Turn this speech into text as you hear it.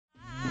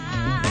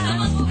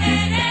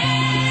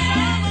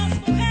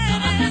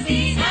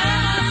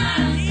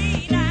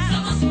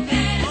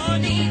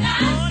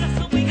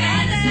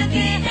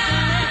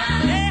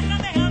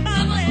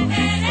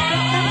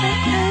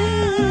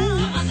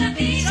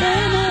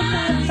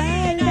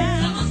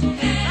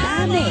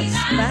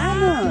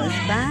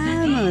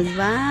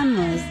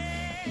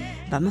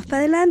Vamos para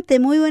adelante,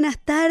 muy buenas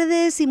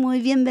tardes y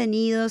muy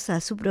bienvenidos a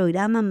su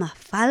programa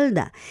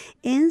Mafalda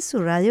en su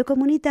radio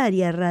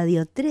comunitaria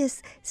Radio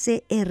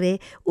 3CR,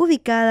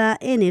 ubicada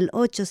en el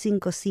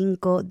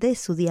 855 de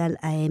su dial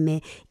AM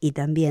y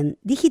también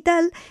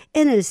digital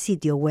en el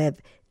sitio web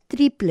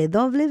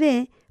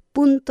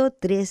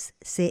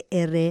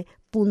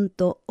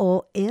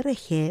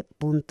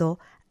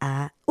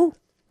www.3cr.org.au.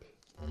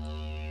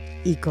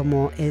 Y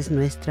como es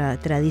nuestra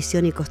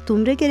tradición y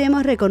costumbre,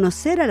 queremos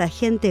reconocer a la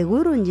gente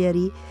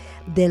Wurundjeri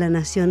de la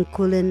nación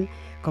Kulin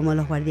como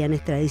los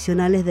guardianes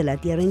tradicionales de la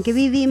tierra en que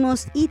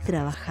vivimos y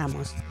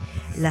trabajamos.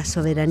 La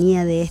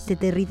soberanía de este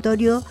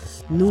territorio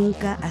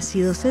nunca ha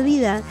sido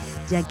cedida,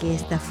 ya que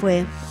esta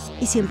fue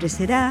y siempre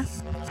será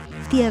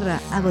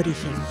tierra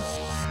aborigen.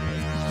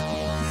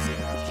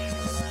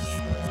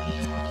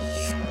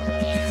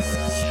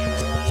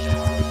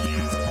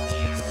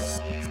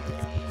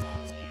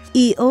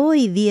 Y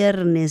hoy,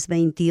 viernes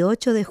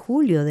 28 de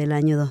julio del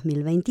año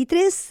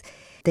 2023,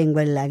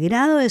 tengo el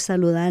agrado de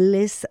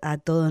saludarles a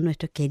todos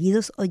nuestros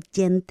queridos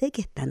oyentes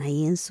que están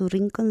ahí en su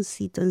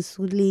rinconcito, en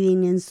su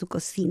living, en su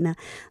cocina,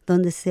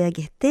 donde sea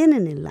que estén,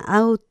 en el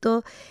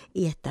auto,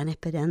 y están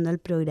esperando el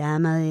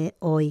programa de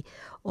hoy.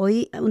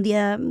 Hoy, un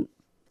día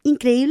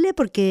increíble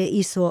porque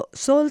hizo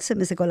sol, se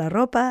me secó la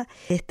ropa,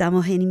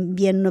 estamos en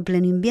invierno,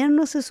 pleno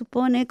invierno se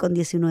supone, con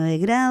 19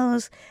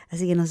 grados,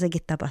 así que no sé qué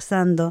está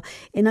pasando.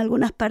 En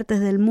algunas partes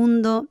del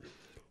mundo,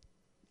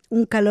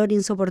 un calor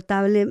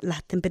insoportable,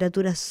 las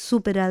temperaturas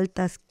súper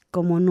altas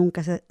como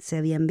nunca se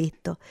habían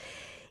visto.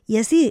 Y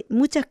así,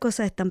 muchas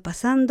cosas están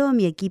pasando,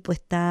 mi equipo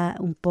está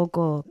un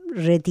poco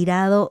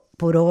retirado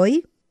por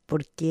hoy,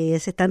 porque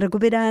se están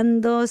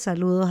recuperando.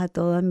 Saludos a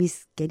todas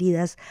mis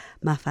queridas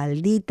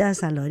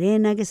mafalditas, a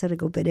Lorena, que se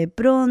recupere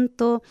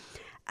pronto,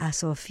 a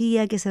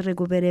Sofía, que se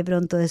recupere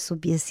pronto de su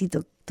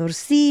piecito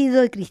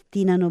torcido, y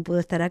Cristina no pudo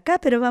estar acá,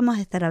 pero vamos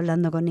a estar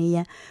hablando con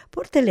ella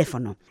por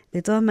teléfono.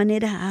 De todas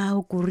maneras, ha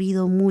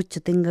ocurrido mucho,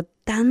 tengo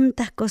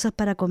tantas cosas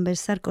para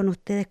conversar con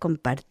ustedes,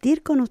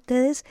 compartir con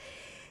ustedes,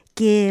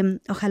 que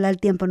ojalá el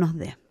tiempo nos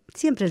dé.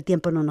 Siempre el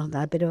tiempo no nos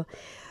da, pero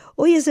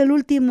hoy es el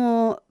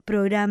último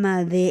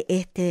programa de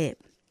este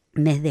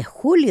mes de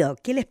julio.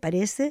 ¿Qué les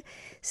parece?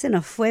 Se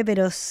nos fue,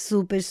 pero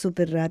súper,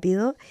 súper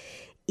rápido.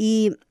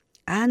 Y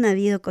han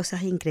habido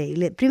cosas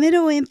increíbles.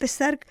 Primero voy a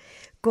empezar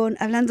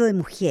hablando de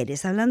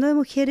mujeres. Hablando de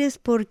mujeres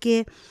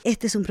porque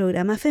este es un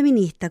programa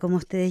feminista, como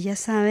ustedes ya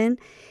saben.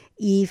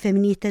 Y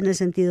feminista en el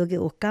sentido que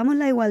buscamos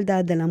la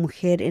igualdad de la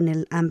mujer en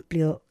el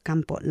amplio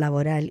campo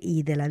laboral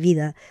y de la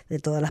vida de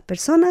todas las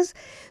personas.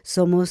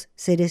 Somos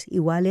seres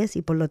iguales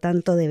y por lo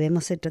tanto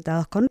debemos ser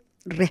tratados con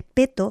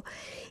respeto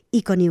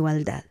y con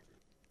igualdad.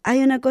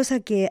 Hay una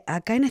cosa que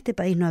acá en este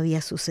país no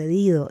había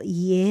sucedido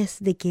y es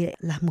de que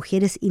las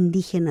mujeres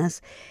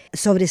indígenas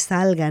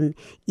sobresalgan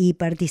y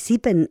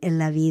participen en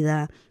la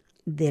vida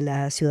de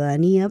la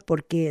ciudadanía,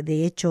 porque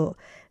de hecho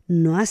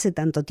no hace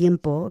tanto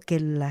tiempo que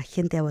la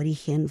gente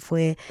aborigen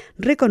fue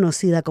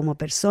reconocida como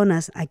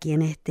personas aquí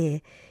en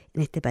este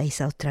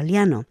país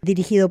australiano,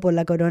 dirigido por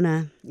la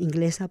corona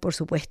inglesa, por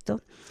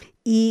supuesto.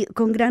 Y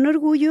con gran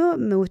orgullo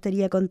me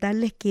gustaría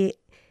contarles que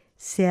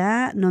se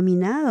ha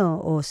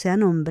nominado o se ha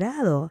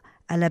nombrado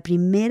a la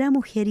primera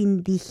mujer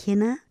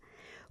indígena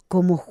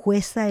como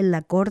jueza en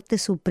la Corte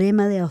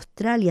Suprema de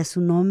Australia.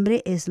 Su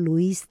nombre es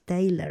Louise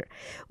Taylor,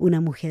 una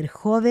mujer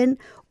joven,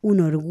 un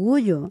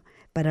orgullo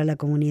para la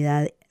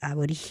comunidad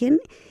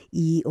aborigen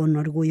y un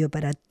orgullo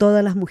para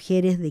todas las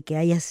mujeres de que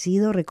haya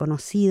sido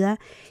reconocida,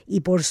 y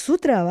por su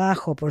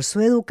trabajo, por su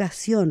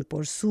educación,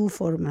 por su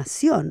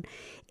formación,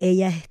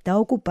 ella está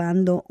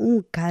ocupando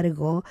un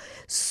cargo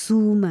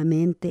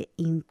sumamente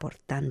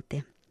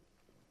importante.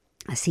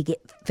 Así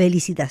que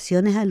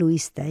felicitaciones a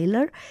Louise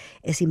Taylor.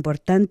 Es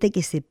importante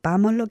que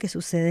sepamos lo que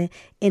sucede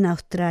en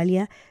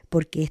Australia,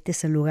 porque este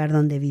es el lugar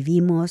donde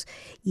vivimos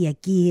y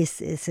aquí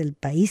es el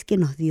país que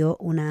nos dio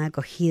una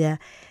acogida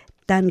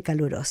tan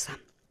calurosa.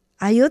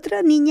 Hay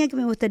otra niña que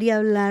me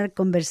gustaría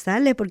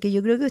conversarles, porque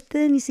yo creo que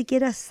ustedes ni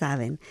siquiera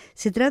saben.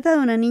 Se trata de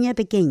una niña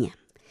pequeña.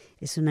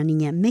 Es una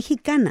niña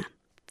mexicana.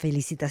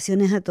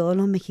 Felicitaciones a todos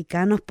los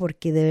mexicanos,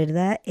 porque de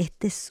verdad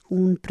este es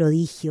un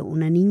prodigio,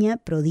 una niña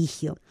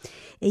prodigio.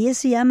 Ella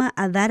se llama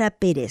Adara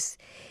Pérez.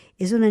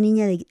 Es una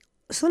niña de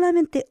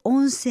solamente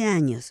 11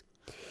 años.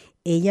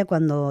 Ella,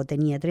 cuando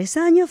tenía 3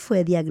 años,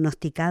 fue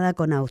diagnosticada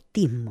con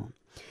autismo.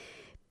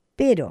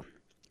 Pero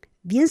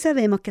bien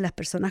sabemos que las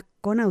personas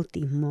con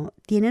autismo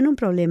tienen un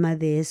problema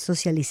de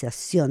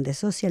socialización, de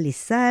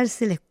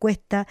socializarse, les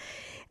cuesta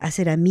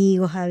hacer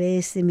amigos a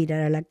veces,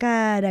 mirar a la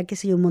cara, qué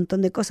sé yo, un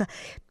montón de cosas,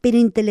 pero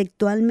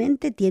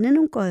intelectualmente tienen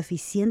un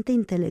coeficiente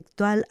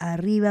intelectual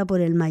arriba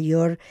por el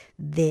mayor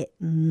de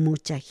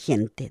mucha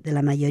gente, de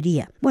la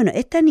mayoría. Bueno,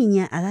 esta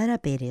niña, Adara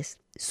Pérez,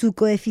 su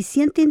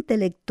coeficiente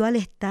intelectual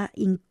está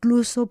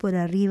incluso por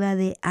arriba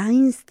de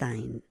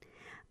Einstein.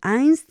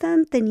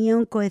 Einstein tenía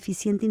un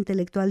coeficiente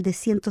intelectual de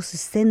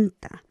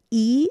 160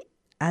 y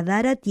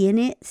Adara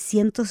tiene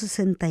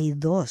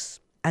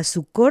 162. A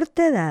su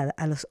corta edad,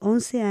 a los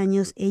 11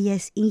 años, ella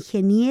es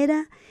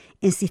ingeniera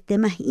en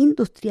sistemas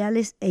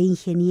industriales e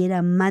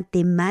ingeniera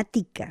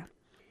matemática.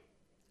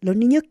 Los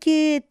niños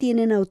que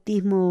tienen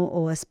autismo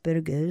o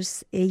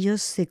Asperger's,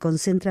 ellos se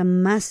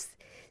concentran más,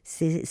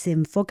 se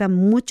enfocan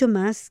mucho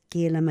más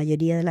que la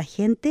mayoría de la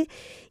gente,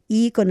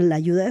 y con la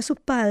ayuda de sus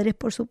padres,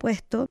 por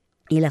supuesto,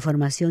 y la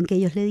formación que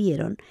ellos le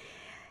dieron,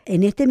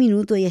 en este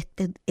minuto ella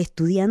está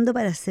estudiando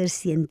para ser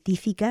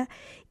científica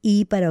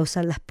y para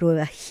usar las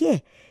pruebas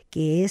G,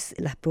 que es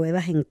las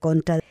pruebas en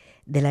contra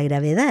de la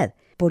gravedad,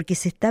 porque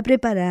se está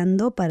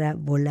preparando para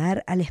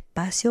volar al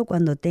espacio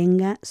cuando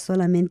tenga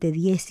solamente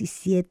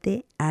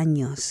 17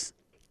 años.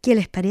 ¿Qué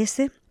les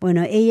parece?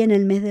 Bueno, ella en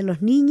el mes de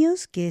los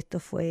niños, que esto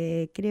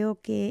fue creo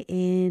que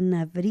en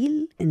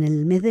abril, en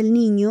el mes del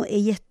niño,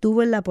 ella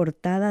estuvo en la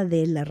portada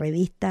de la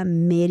revista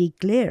Marie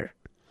Claire,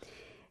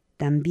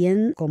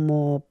 también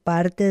como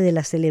parte de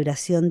la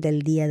celebración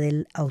del Día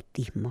del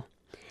Autismo.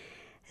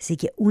 Así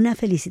que una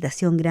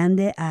felicitación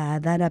grande a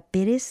Dara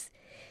Pérez,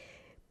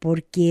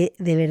 porque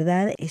de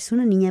verdad es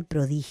una niña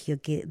prodigio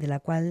de la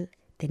cual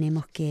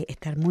tenemos que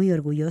estar muy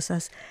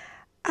orgullosas,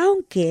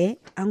 aunque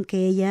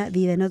ella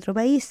vive en otro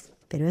país,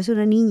 pero es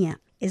una niña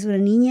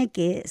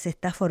que se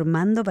está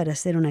formando para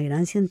ser una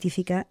gran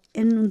científica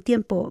en un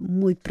tiempo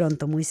muy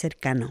pronto, muy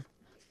cercano.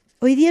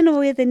 Hoy día no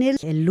voy a tener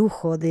el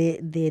lujo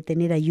de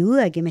tener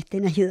ayuda, que me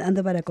estén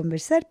ayudando para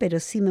conversar, pero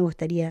sí me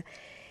gustaría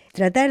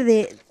tratar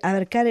de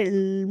abarcar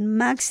el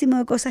máximo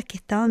de cosas que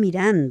estaba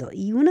mirando.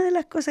 Y una de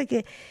las cosas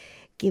que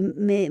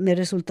me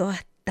resultó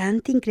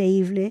bastante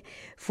increíble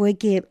fue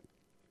que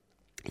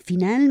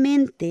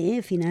finalmente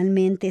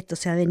esto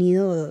se ha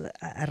venido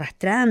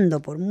arrastrando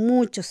por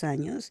muchos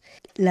años.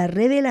 La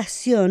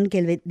revelación que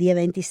el día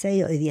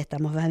 26, hoy día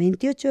estamos a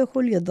 28 de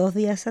julio, 2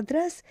 días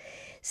atrás,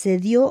 se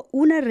dio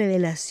una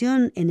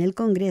revelación en el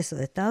Congreso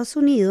de Estados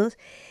Unidos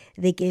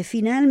de que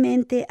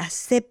finalmente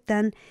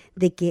aceptan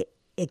de que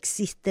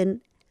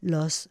existen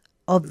los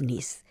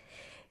ovnis,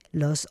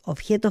 los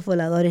objetos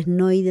voladores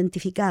no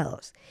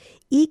identificados,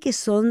 y que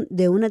son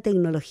de una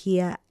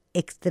tecnología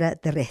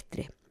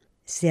extraterrestre.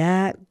 Se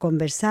ha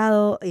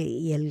conversado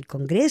y el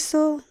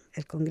Congreso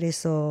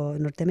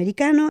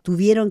norteamericano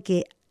tuvieron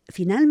que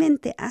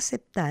finalmente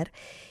aceptar,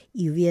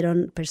 y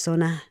hubieron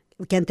personas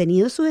que han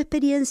tenido su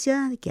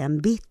experiencia, que han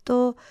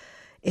visto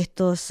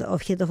estos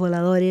objetos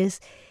voladores.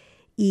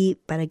 ¿Y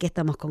para qué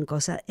estamos con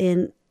cosas?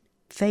 En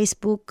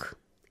Facebook,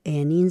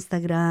 en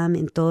Instagram,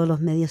 en todos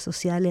los medios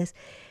sociales,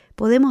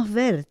 podemos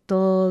ver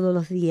todos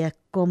los días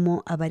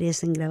cómo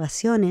aparecen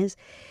grabaciones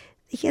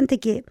de gente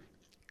que,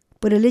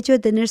 por el hecho de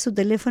tener su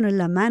teléfono en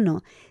la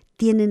mano,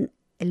 tienen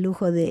el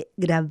lujo de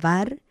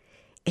grabar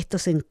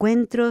estos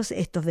encuentros,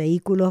 estos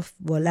vehículos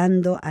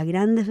volando a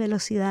grandes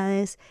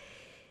velocidades,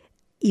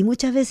 y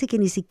muchas veces que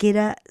ni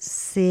siquiera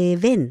se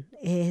ven,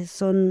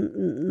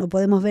 no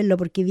podemos verlo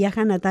porque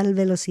viajan a tal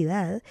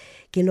velocidad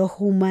que el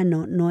ojo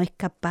humano no es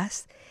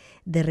capaz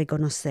de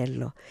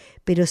reconocerlo.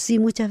 Pero sí,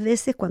 muchas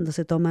veces cuando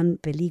se toman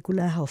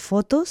películas o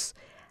fotos,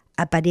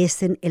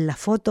 aparecen en la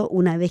foto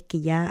una vez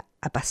que ya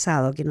ha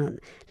pasado, que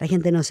la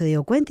gente no se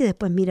dio cuenta, y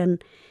después miran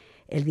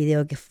el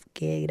video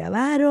que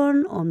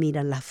grabaron o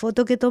miran la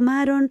foto que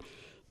tomaron,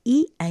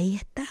 y ahí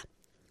está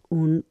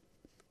un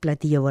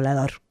platillo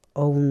volador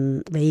o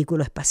un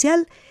vehículo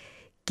espacial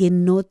que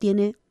no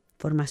tiene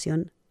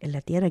formación en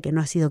la Tierra, que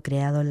no ha sido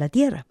creado en la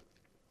Tierra.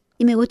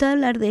 Y me gusta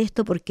hablar de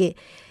esto porque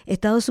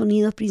Estados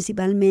Unidos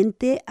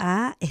principalmente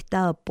ha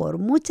estado por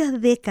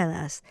muchas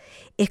décadas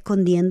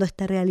escondiendo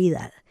esta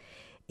realidad.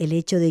 El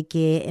hecho de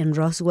que en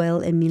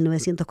Roswell en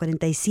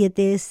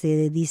 1947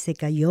 se dice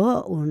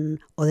cayó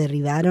o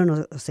derribaron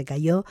o se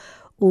cayó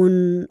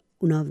un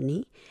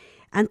ovni,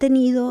 han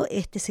tenido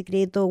este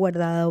secreto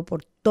guardado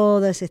por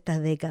todas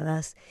estas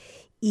décadas,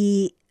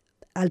 y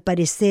al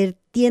parecer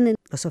tienen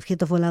los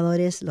objetos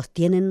voladores, los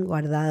tienen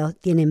guardados,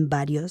 tienen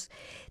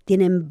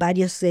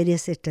varios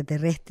seres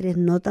extraterrestres,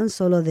 no tan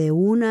solo de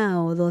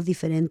una o dos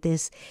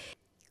diferentes,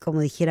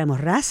 como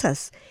dijéramos,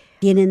 razas,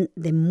 tienen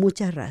de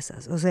muchas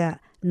razas, o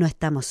sea, no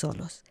estamos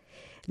solos.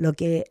 Lo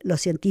que los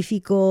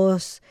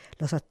científicos,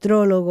 los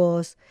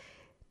astrólogos,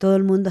 todo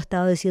el mundo ha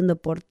estado diciendo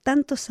por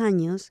tantos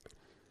años,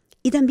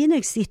 y también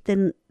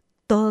existen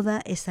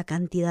toda esa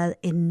cantidad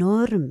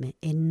enorme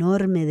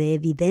de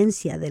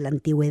evidencia de la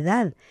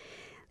antigüedad,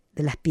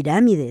 de las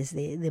pirámides,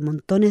 de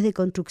montones de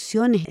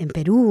construcciones en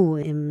Perú,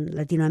 en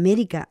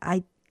Latinoamérica.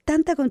 Hay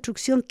tanta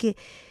construcción que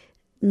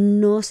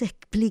no se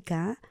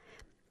explica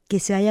que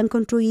se hayan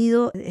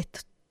construido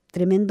estos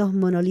tremendos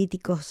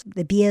monolíticos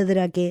de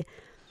piedra, que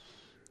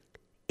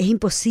es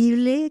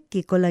imposible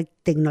que con la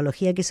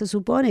tecnología que se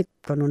supone,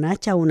 con un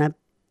hacha o una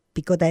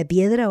picota de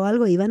piedra o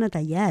algo, iban a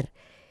tallar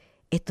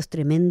estos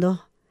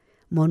tremendos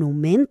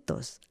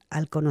monumentos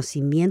al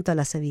conocimiento, a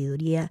la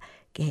sabiduría,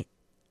 que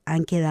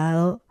han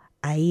quedado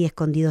ahí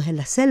escondidos en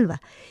la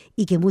selva,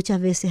 y que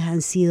muchas veces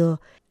han sido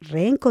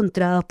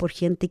reencontrados por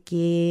gente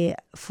que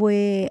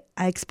fue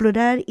a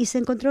explorar y se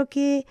encontró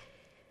que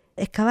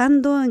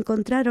excavando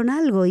encontraron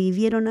algo y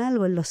vieron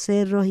algo en los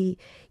cerros, y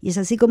es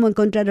así como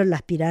encontraron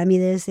las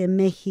pirámides en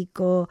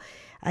México.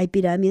 Hay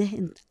pirámides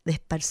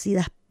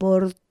esparcidas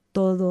por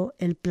todo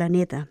el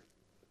planeta.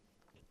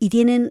 y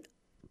tienen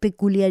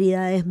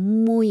peculiaridades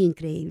muy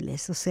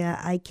increíbles. O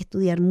sea, hay que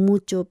estudiar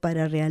mucho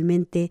para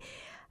realmente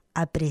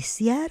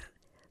apreciar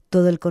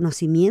todo el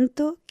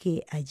conocimiento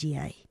que allí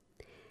hay.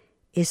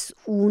 Es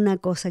una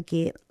cosa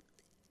que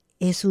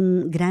es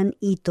un gran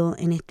hito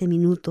en este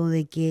minuto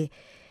de que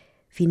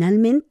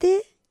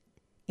finalmente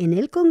en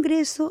el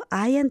Congreso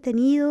hayan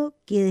tenido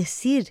que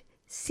decir,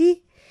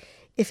 sí,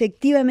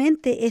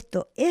 efectivamente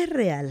esto es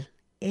real,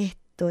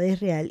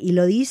 y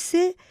lo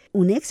dice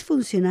un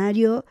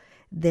exfuncionario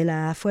de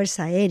la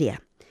Fuerza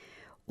Aérea.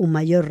 Un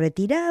mayor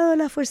retirado de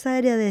la Fuerza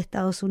Aérea de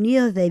Estados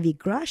Unidos, David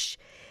Grush,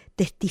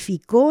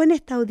 testificó en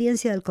esta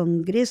audiencia del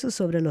Congreso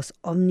sobre los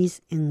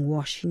ovnis en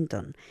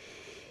Washington.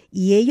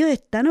 Y ellos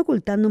están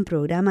ocultando un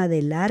programa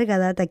de larga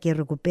data que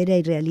recupera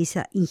y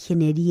realiza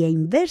ingeniería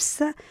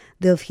inversa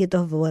de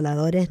objetos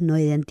voladores no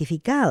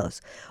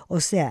identificados. O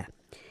sea,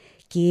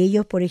 que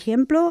ellos, por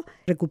ejemplo,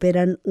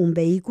 recuperan un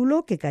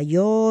vehículo que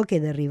cayó,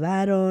 que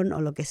derribaron o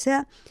lo que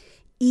sea,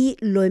 y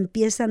lo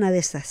empiezan a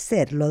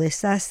deshacer, lo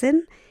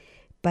deshacen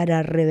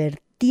para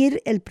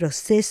revertir el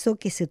proceso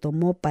que se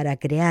tomó para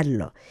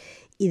crearlo.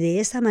 Y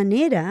de esa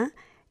manera,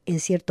 en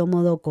cierto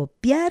modo,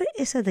 copiar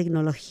esa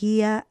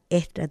tecnología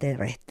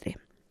extraterrestre.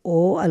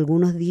 O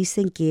algunos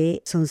dicen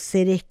que son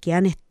seres que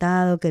han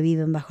estado, que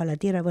viven bajo la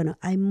tierra. Bueno,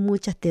 hay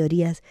muchas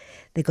teorías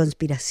de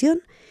conspiración,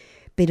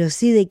 pero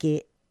sí de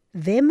que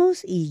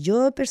vemos, y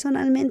yo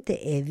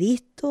personalmente he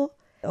visto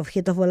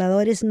objetos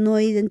voladores no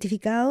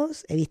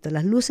identificados, he visto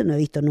las luces, no he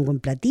visto ningún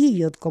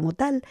platillo como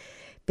tal,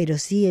 pero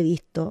sí he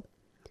visto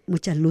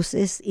muchas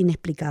luces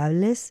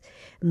inexplicables,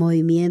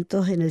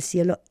 movimientos en el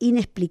cielo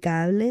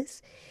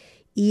inexplicables,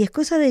 y es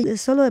cosa de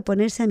solo de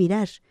ponerse a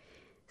mirar,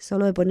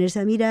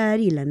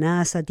 y la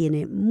NASA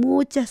tiene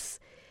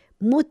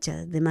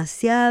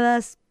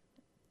demasiadas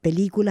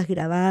películas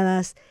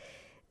grabadas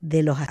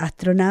de los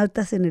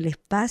astronautas en el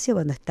espacio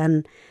cuando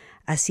están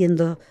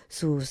haciendo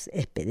sus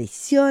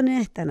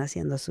expediciones, están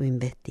haciendo sus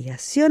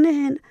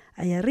investigaciones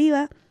allá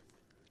arriba,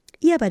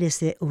 y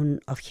aparece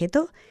un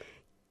objeto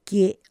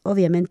que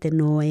obviamente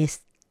no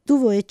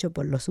estuvo hecho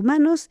por los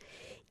humanos,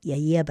 y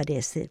allí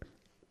aparece.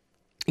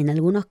 En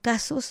algunos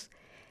casos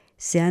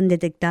se han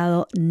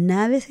detectado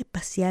naves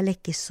espaciales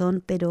que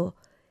son pero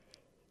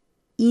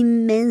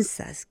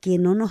inmensas, que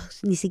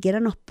ni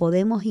siquiera nos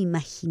podemos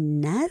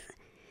imaginar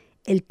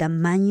el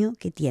tamaño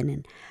que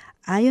tienen.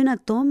 Hay una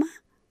toma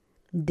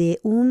de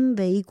un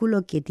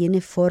vehículo que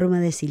tiene forma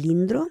de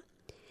cilindro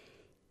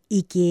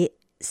y que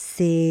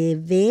se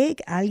ve,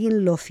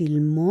 alguien lo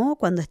filmó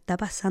cuando está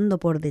pasando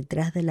por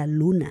detrás de la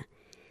luna.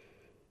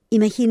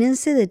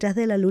 Imagínense detrás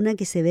de la luna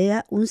que se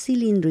vea un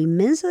cilindro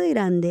inmenso de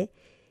grande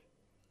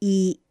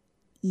y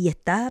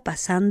está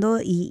pasando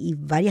y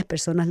varias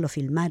personas lo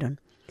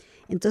filmaron.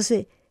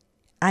 Entonces,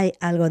 ¿hay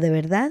algo de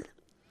verdad?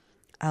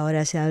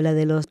 Ahora se habla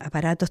de los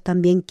aparatos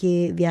también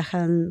que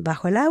viajan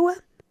bajo el agua,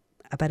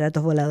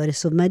 aparatos voladores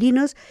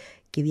submarinos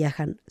que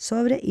viajan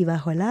sobre y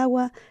bajo el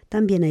agua.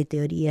 También hay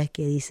teorías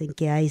que dicen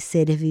que hay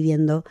seres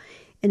viviendo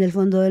en el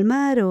fondo del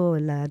mar o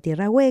en la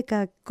tierra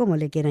hueca, como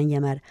le quieran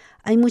llamar.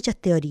 Hay muchas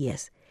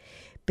teorías,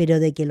 pero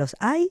de que los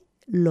hay,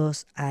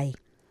 los hay.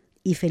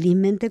 Y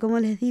felizmente, como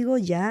les digo,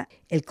 ya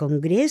el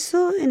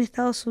Congreso en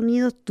Estados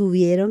Unidos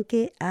tuvieron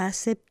que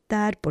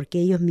aceptar, porque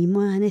ellos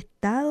mismos han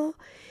estado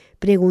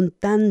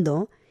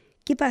preguntando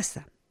qué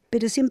pasa,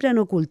 pero siempre han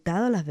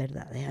ocultado las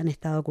verdades, han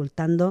estado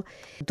ocultando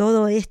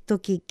todo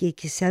esto que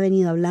se ha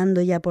venido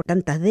hablando ya por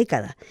tantas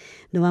décadas.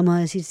 No vamos a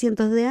decir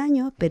cientos de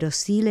años, pero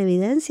sí la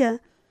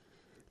evidencia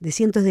de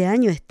cientos de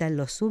años está en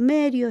los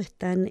sumerios,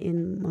 están en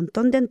un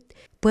montón de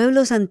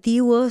pueblos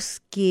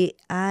antiguos que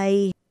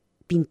hay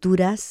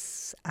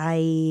pinturas,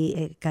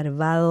 hay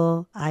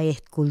carvado, hay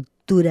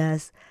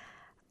esculturas,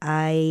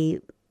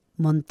 hay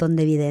un montón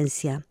de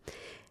evidencia.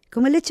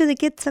 Como el hecho de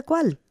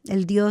Quetzalcóatl,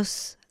 el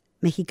dios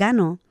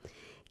mexicano,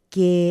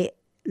 que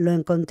lo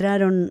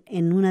encontraron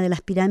en una de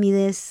las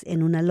pirámides,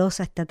 en una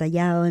losa, está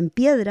tallado en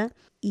piedra,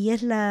 y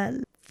es la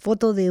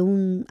foto de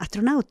un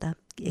astronauta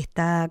que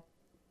está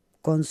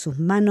con sus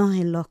manos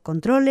en los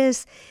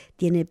controles,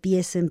 tiene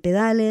pies en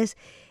pedales,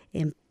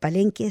 en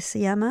palenques se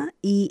llama,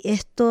 y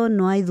esto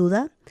no hay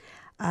duda,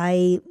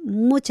 hay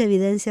mucha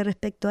evidencia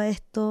respecto a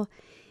esto,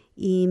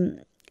 y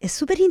es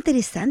súper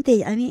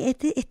interesante. A mí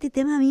este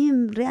tema a mí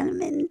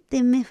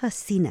realmente me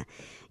fascina.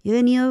 Yo he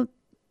venido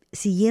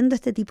siguiendo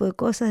este tipo de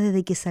cosas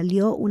desde que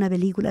salió una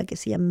película que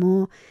se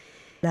llamó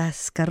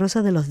Las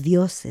carrozas de los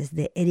dioses,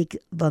 de Erich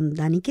von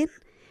Däniken,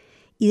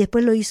 y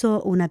después lo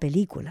hizo una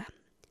película,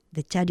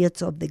 The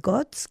Chariots of the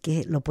Gods,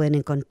 que lo pueden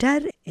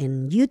encontrar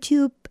en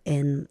YouTube,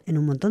 en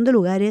un montón de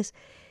lugares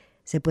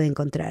se puede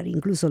encontrar.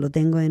 Incluso lo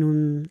tengo en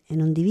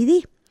un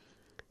DVD,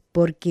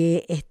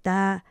 porque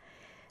está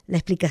la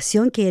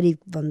explicación que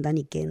Erich von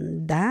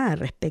Däniken da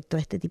respecto a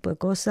este tipo de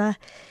cosas,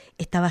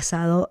 está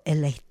basado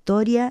en la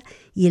historia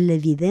y en la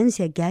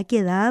evidencia que ha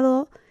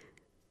quedado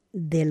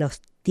de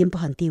los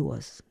tiempos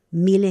antiguos,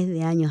 miles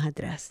de años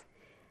atrás.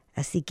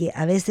 Así que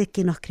a veces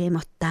que nos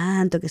creemos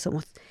tanto, que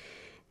somos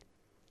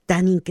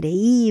tan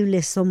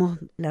increíbles, somos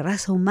la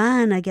raza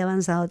humana que ha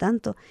avanzado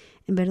tanto,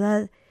 en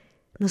verdad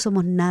no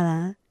somos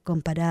nada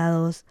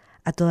comparados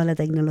a toda la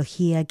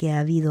tecnología que ha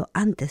habido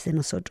antes de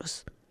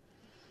nosotros.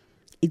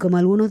 Y como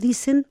algunos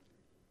dicen,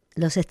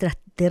 los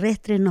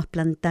extraterrestres nos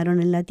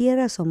plantaron en la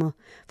Tierra,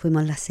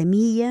 fuimos las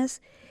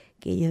semillas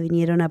que ellos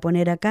vinieron a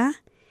poner acá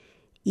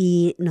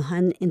y nos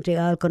han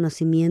entregado el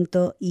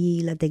conocimiento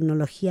y la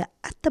tecnología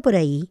hasta por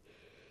ahí.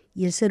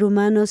 Y el ser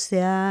humano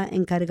se ha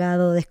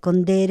encargado de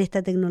esconder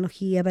esta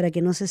tecnología para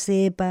que no se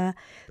sepa,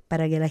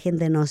 para que la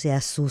gente no se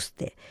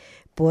asuste.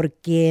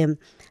 Porque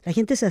la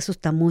gente se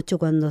asusta mucho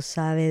cuando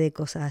sabe de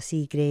cosas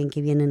así, creen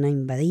que vienen a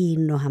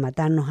invadirnos, a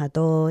matarnos a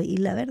todos. Y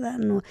la verdad,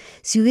 no.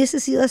 Si hubiese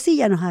sido así,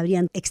 ya nos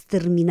habrían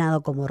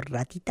exterminado como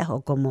ratitas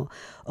o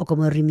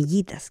como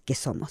rimillitas que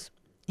somos,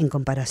 en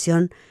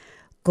comparación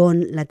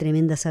con la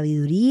tremenda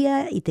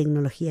sabiduría y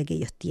tecnología que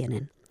ellos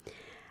tienen.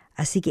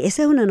 Así que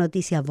esa es una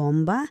noticia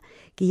bomba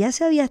que ya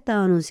se había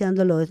estado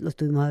anunciando, lo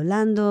estuvimos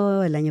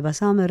hablando, el año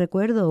pasado me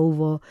recuerdo,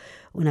 hubo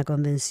una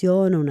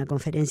convención o una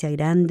conferencia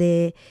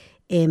grande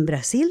en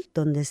Brasil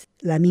donde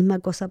la misma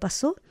cosa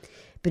pasó,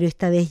 pero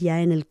esta vez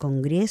ya en el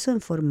Congreso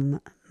en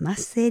forma más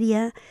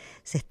seria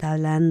se está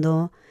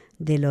hablando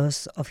de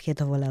los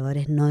objetos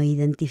voladores no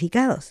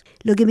identificados.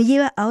 Lo que me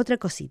lleva a otra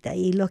cosita,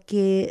 y los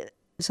que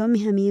son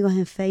mis amigos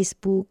en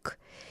Facebook,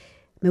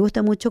 me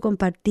gusta mucho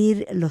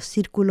compartir los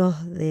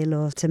círculos de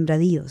los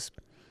sembradíos,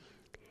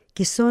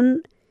 que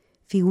son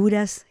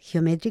figuras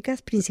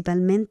geométricas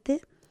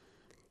principalmente,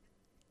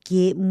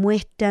 que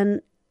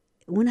muestran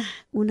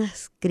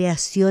unas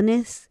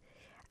creaciones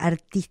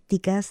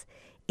artísticas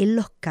en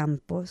los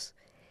campos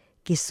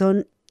que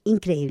son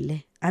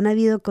increíbles. Han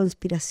habido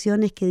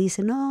conspiraciones que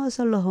dicen, no,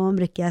 son los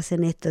hombres que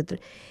hacen esto,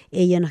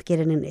 ellos nos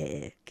quieren,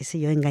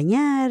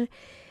 engañar,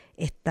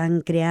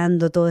 están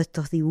creando todos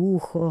estos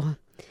dibujos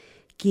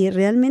que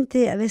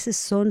realmente a veces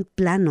son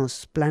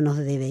planos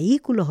de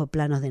vehículos o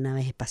planos de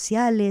naves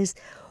espaciales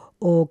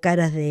o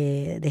caras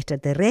de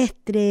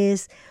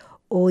extraterrestres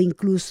o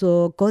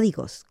incluso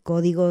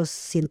códigos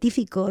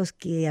científicos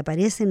que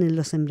aparecen en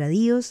los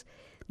sembradíos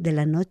de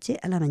la noche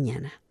a la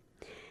mañana.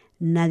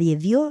 Nadie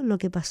vio lo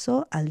que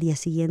pasó, al día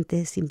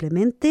siguiente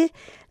simplemente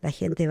la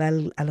gente va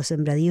a los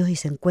sembradíos y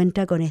se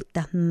encuentra con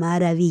estas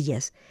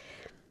maravillas.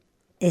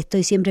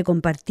 Estoy siempre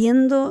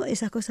compartiendo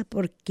esas cosas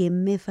porque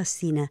me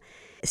fascina.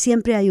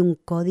 Siempre hay un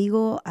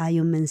código, hay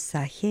un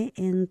mensaje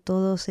en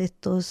todos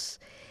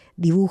estos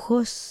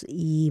dibujos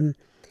y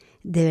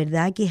de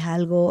verdad que es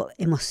algo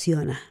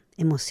emociona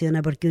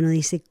porque uno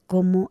dice,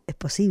 ¿cómo es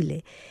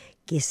posible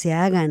que se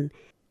hagan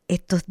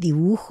estos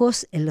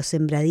dibujos en los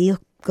sembradíos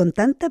con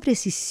tanta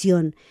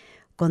precisión,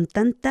 con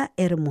tanta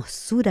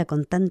hermosura,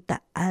 con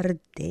tanta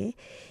arte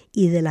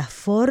y de la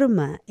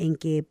forma en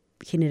que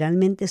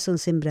generalmente son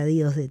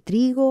sembradíos de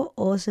trigo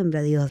o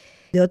sembradíos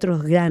de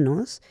otros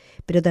granos,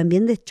 pero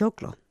también de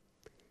choclo,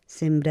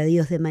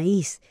 sembradíos de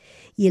maíz,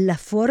 y en la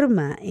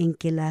forma en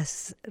que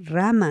las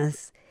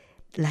ramas,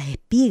 las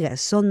espigas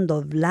son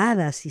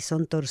dobladas y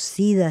son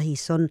torcidas y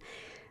son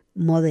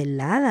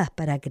modeladas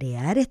para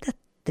crear estas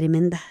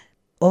tremendas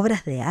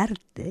obras de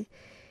arte.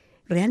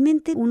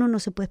 Realmente uno no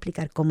se puede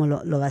explicar cómo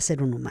lo va a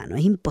hacer un humano.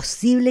 Es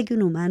imposible que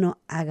un humano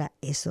haga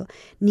eso,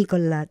 ni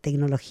con la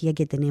tecnología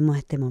que tenemos en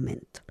este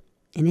momento.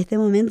 En este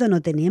momento no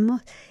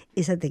tenemos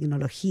esa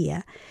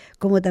tecnología,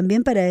 como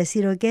también para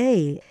decir, ok,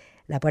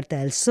 la Puerta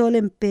del Sol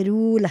en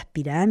Perú, las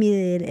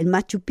pirámides, el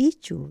Machu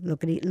Picchu,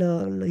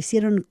 lo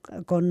hicieron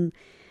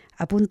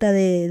a punta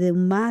de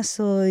un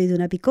mazo y de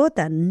una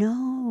picota.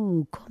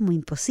 No, ¿cómo?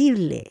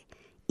 Imposible.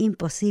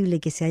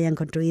 Imposible que se hayan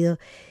construido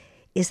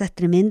esas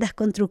tremendas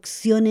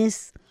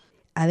construcciones,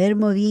 haber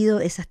movido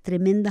esas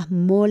tremendas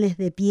moles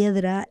de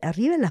piedra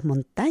arriba en las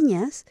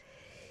montañas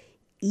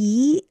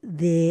y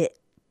de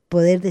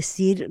poder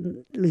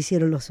decir, lo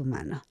hicieron los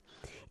humanos.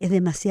 Es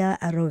demasiada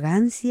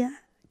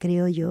arrogancia,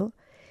 creo yo,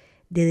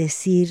 de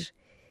decir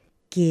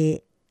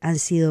que han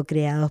sido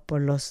creados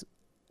por los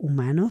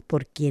humanos,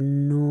 porque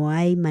no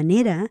hay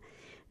manera,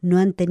 no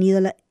han tenido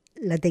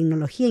la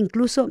tecnología.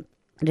 Incluso,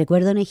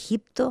 recuerdo en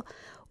Egipto,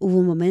 hubo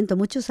un momento,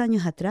 muchos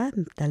años atrás,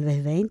 tal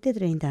vez 20,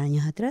 30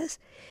 años atrás,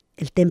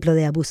 el templo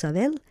de Abu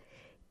Simbel,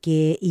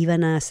 que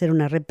iban a hacer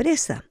una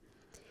represa.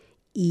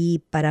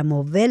 Y para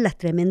mover las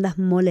tremendas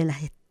moles,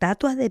 las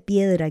estatuas de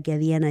piedra que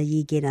habían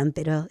allí, que eran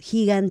pero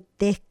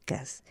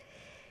gigantescas,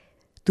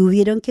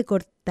 tuvieron que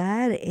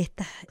cortar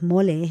estas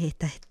moles,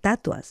 estas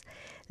estatuas,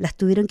 las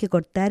tuvieron que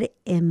cortar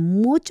en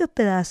muchos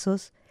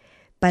pedazos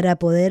para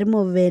poder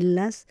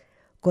moverlas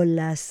con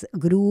las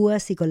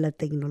grúas y con la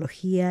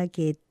tecnología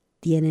que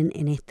tienen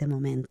en este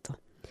momento.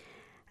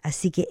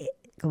 Así que,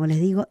 como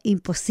les digo,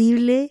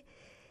 imposible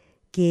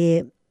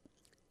que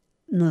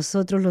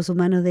nosotros los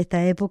humanos de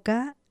esta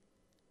época,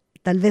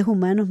 tal vez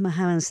humanos más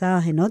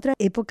avanzados en otra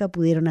época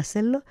pudieron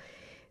hacerlo,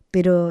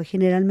 pero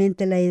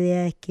generalmente la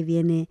idea es que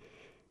viene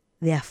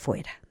de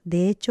afuera.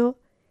 De hecho,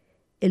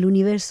 el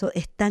universo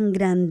es tan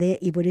grande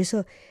y por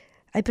eso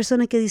hay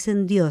personas que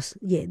dicen Dios.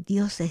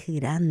 Dios es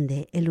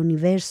grande, el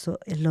universo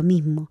es lo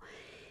mismo.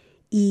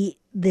 Y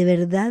de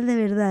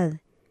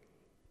verdad,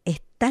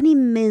 es tan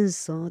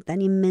inmenso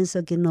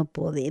que no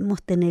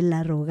podemos tener la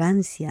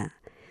arrogancia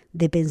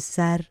de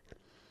pensar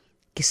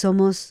que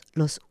somos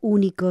los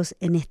únicos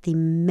en este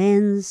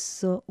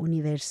inmenso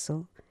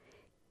universo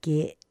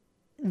que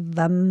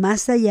va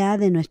más allá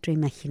de nuestra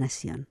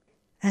imaginación.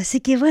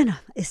 Así que bueno,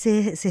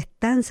 se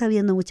están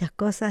sabiendo muchas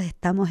cosas,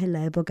 estamos en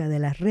la época de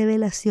las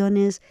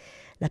revelaciones,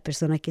 las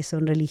personas que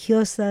son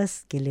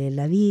religiosas, que leen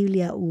la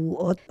Biblia u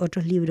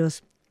otros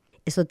libros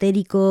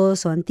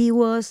esotéricos o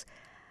antiguos.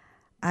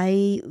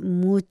 Hay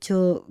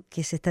mucho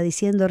que se está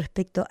diciendo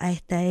respecto a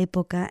esta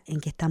época en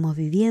que estamos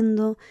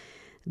viviendo,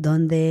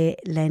 donde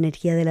la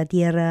energía de la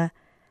Tierra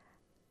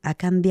ha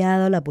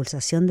cambiado, la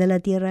pulsación de la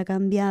Tierra ha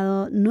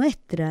cambiado,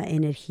 nuestra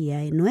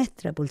energía y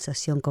nuestra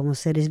pulsación como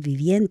seres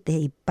vivientes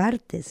y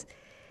partes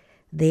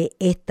de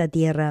esta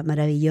Tierra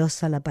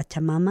maravillosa, la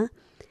Pachamama,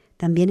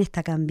 también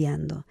está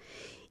cambiando.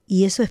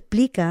 Y eso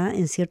explica,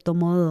 en cierto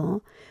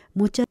modo,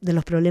 muchos de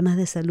los problemas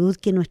de salud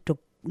que nuestros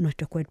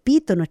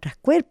cuerpitos, nuestras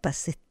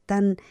cuerpas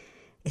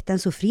están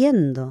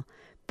sufriendo,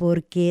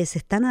 porque se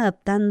están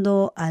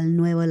adaptando al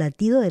nuevo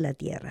latido de la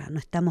Tierra. No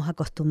estamos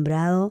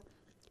acostumbrados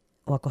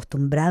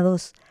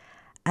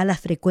a la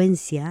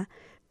frecuencia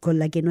con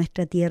la que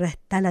nuestra Tierra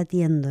está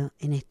latiendo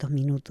en estos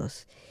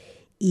minutos.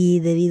 Y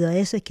debido a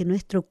eso es que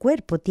nuestro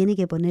cuerpo tiene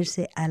que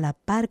ponerse a la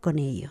par con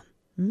ello.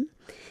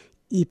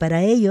 Y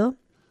para ello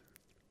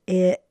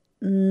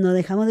no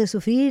dejamos de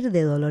sufrir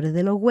de dolores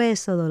de los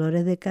huesos,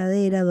 dolores de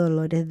cadera,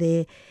 dolores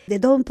de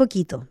todo un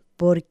poquito,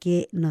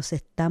 porque nos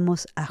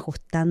estamos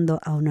ajustando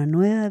a una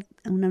nueva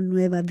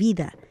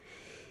vida,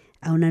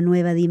 a una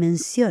nueva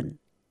dimensión,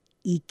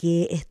 y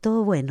que es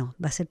todo bueno,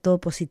 va a ser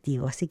todo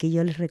positivo. Así que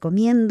yo les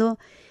recomiendo,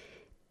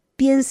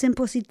 piensen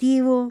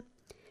positivo,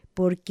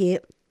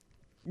 porque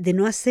de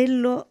no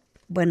hacerlo,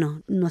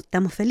 bueno, no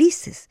estamos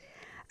felices.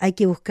 Hay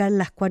que buscar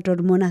las 4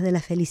 hormonas de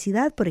la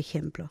felicidad, por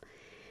ejemplo,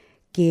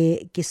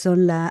 que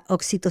son la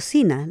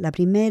oxitocina. La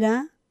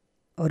primera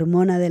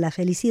hormona de la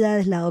felicidad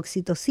es la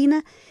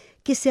oxitocina,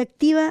 que se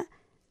activa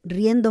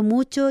riendo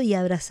mucho y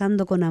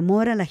abrazando con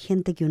amor a la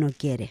gente que uno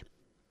quiere,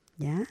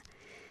 ¿ya?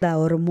 La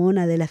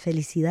hormona de la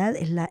felicidad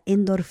es la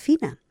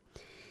endorfina.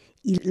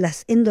 Y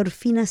las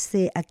endorfinas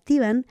se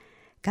activan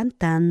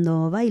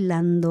cantando,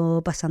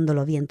 bailando,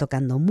 pasándolo bien,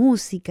 tocando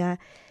música.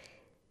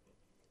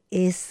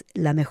 Es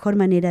la mejor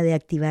manera de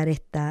activar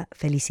esta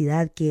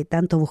felicidad que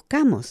tanto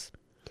buscamos.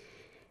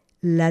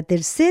 La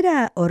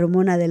tercera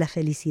hormona de la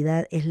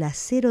felicidad es la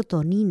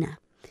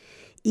serotonina.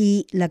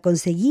 Y la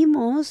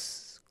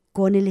conseguimos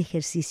con el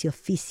ejercicio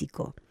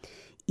físico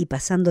y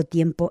pasando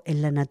tiempo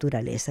en la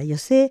naturaleza. Yo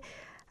sé,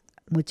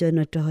 muchos de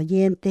nuestros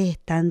oyentes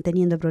están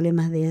teniendo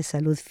problemas de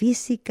salud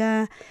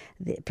física,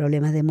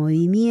 problemas de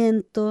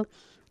movimiento.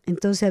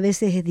 Entonces a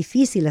veces es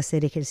difícil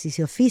hacer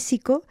ejercicio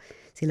físico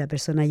si la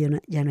persona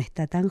ya no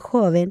está tan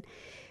joven,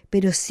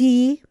 pero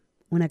sí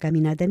una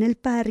caminata en el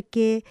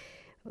parque.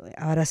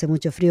 Ahora hace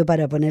mucho frío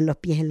para poner los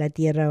pies en la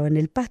tierra o en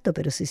el pasto,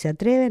 pero si se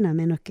atreven, a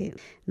menos que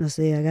no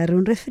se agarre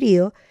un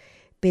resfrío,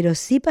 pero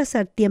sí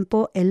pasar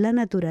tiempo en la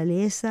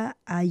naturaleza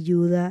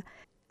ayuda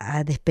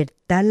a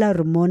despertar la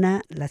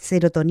hormona, la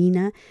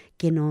serotonina,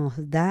 que nos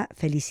da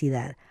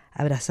felicidad.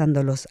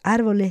 Abrazando los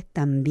árboles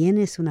también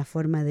es una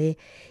forma de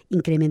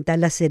incrementar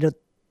la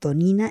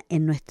serotonina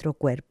en nuestro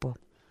cuerpo.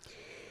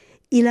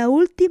 Y la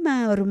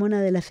última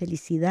hormona de la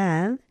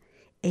felicidad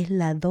es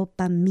la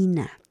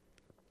dopamina.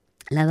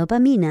 La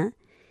dopamina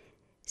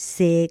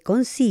se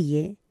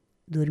consigue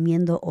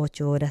durmiendo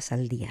 8 horas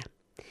al día.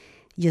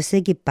 Yo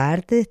sé que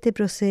parte de este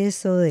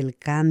proceso del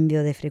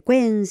cambio de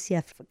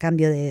frecuencia,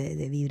 cambio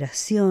de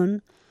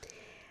vibración,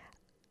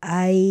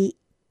 hay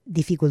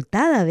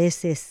dificultad a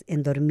veces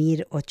en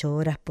dormir 8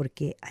 horas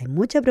porque hay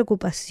mucha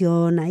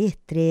preocupación, hay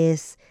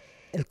estrés,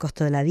 el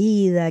costo de la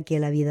vida, que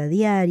la vida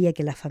diaria,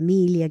 que la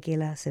familia, que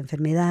las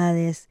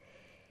enfermedades,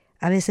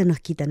 a veces nos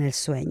quitan el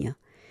sueño.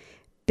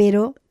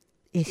 Pero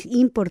es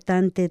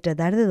importante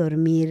tratar de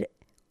dormir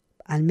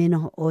al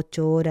menos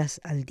 8 horas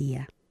al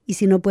día. Y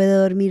si no puede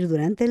dormir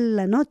durante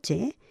la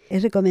noche,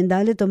 es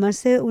recomendable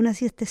tomarse una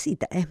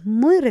siestecita. Es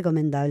muy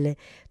recomendable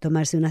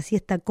tomarse una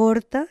siesta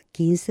corta,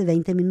 15,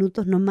 20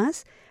 minutos no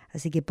más.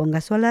 Así que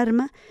ponga su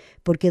alarma,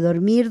 porque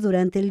dormir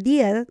durante el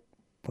día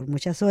por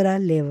muchas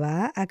horas le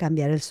va a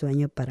cambiar el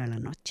sueño para la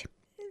noche.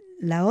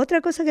 La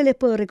otra cosa que les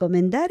puedo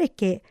recomendar es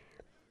que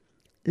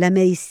la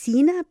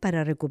medicina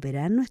para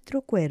recuperar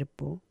nuestro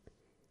cuerpo,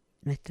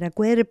 nuestra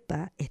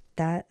cuerpa,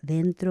 está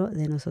dentro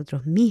de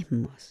nosotros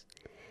mismos.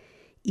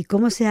 ¿Y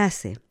cómo se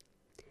hace?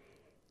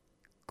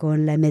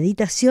 Con la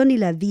meditación y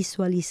la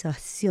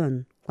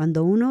visualización.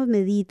 Cuando uno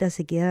medita,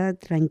 se queda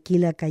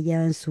tranquila,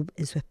 callada en su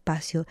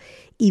espacio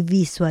y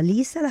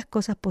visualiza las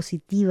cosas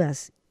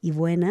positivas y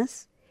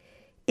buenas,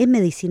 es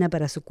medicina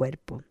para su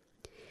cuerpo.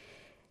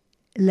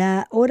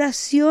 La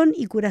oración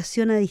y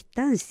curación a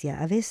distancia.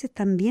 A veces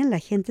también la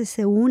gente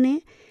se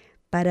une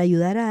para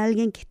ayudar a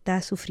alguien que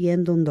está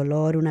sufriendo un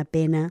dolor, una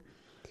pena.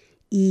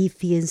 Y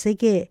fíjense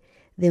que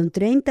de un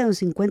 30 a un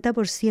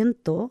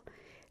 50%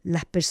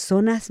 las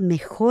personas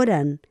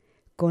mejoran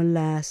con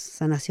la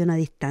sanación a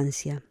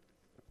distancia.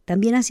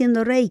 También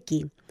haciendo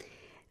Reiki.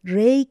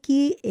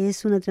 Reiki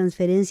es una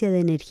transferencia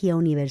de energía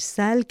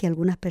universal que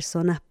algunas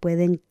personas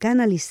pueden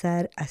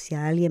canalizar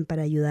hacia alguien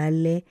para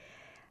ayudarle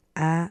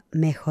a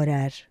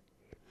mejorar.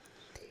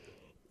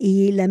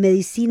 Y la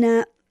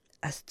medicina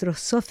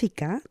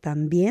astrosófica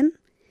también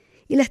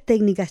y las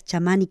técnicas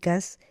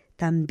chamánicas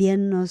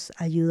también nos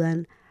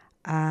ayudan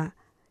a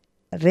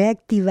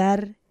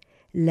reactivar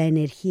la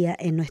energía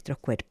en nuestros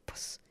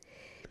cuerpos.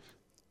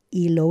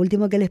 Y lo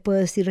último que les puedo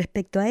decir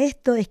respecto a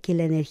esto es que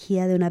la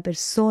energía de una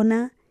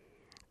persona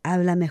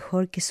habla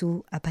mejor que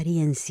su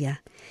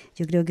apariencia.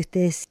 Yo creo que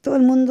ustedes, todo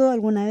el mundo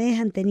alguna vez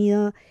han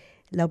tenido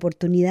la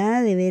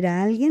oportunidad de ver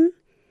a alguien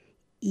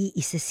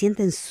y se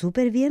sienten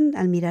súper bien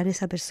al mirar a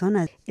esa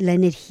persona. La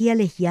energía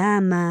les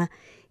llama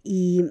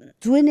y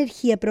su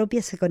energía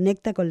propia se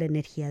conecta con la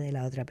energía de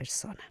la otra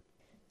persona.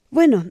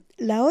 Bueno,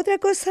 la otra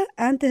cosa,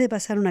 antes de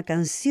pasar una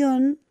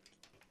canción,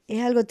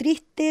 es algo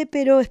triste,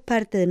 pero es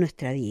parte de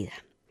nuestra vida.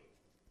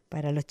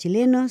 Para los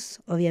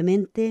chilenos,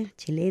 obviamente,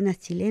 chilenas,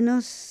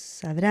 chilenos,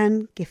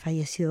 sabrán que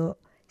falleció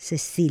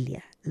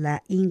Cecilia,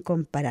 la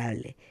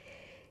incomparable.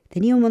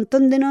 Tenía un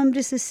montón de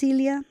nombres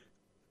Cecilia,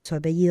 su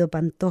apellido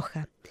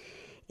Pantoja.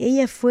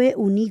 Ella fue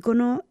un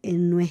ícono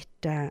en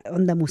nuestra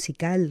onda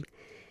musical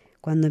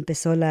cuando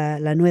empezó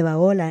la nueva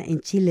ola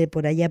en Chile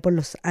por allá por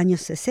los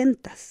años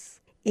 60.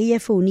 Ella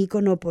fue un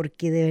ícono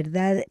porque de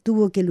verdad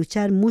tuvo que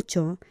luchar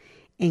mucho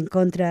en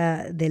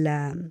contra de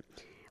la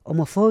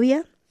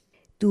homofobia.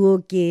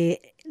 Tuvo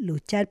que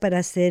luchar para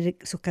hacer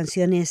sus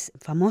canciones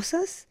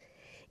famosas.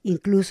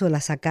 Incluso la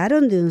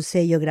sacaron de un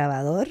sello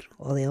grabador,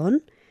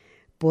 Odeón,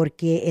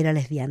 porque era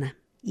lesbiana.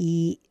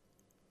 Y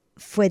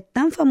fue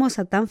tan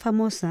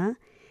famosa,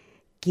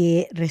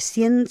 que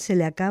recién se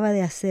le acaba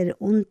de hacer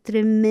un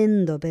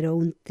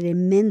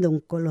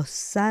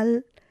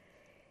colosal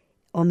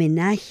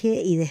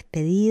homenaje y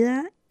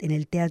despedida en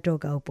el Teatro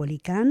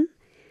Caupolicán,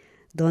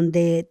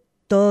 donde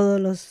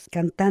todos los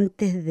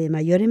cantantes de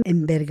mayor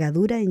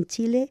envergadura en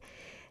Chile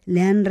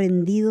le han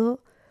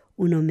rendido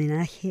un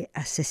homenaje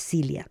a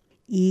Cecilia.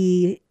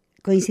 Y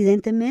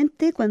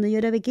coincidentemente, cuando yo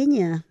era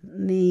pequeña,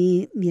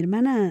 mi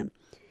hermana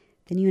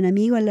tenía un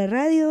amigo en la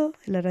radio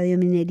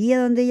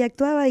Minería donde ella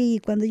actuaba, y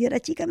cuando yo era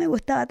chica me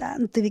gustaba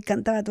tanto y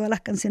cantaba todas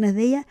las canciones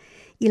de ella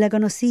y la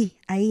conocí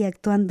ahí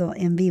actuando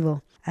en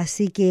vivo.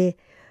 Así que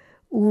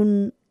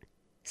un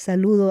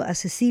saludo a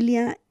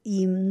Cecilia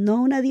y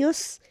no un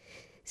adiós,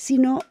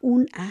 sino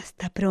un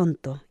hasta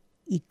pronto.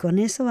 Y con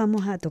eso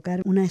vamos a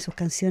tocar una de sus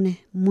canciones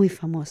muy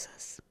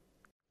famosas.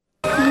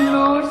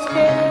 No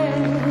sé.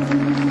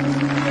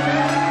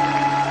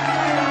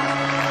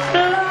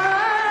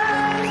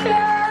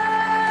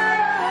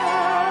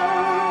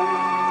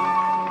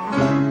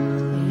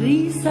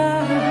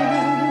 Risa.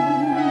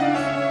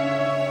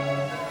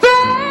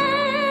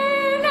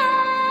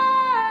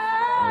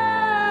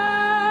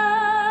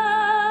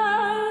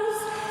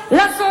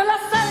 Las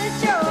olas al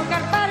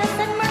chocar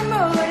parecen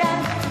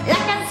murmurar la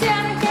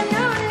canción que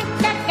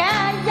nunca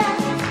calla,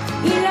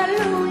 y la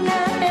luna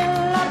en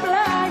la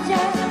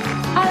playa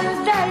al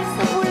dar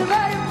su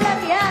fulgor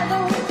plateado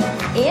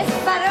es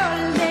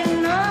farol de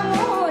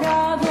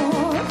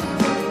enamorados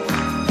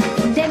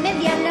de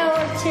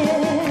medianoche.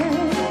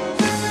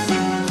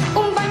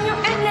 Un baño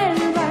en el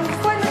bar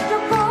fue nuestro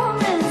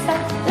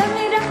comenzar, las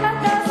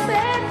miradas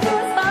se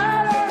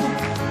cruzaron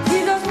y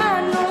dos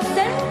manos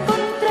se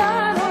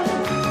encontraron.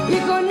 Y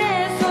con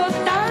eso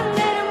tan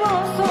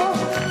hermoso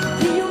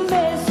y un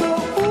beso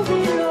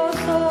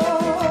jubiloso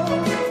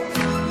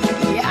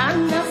ya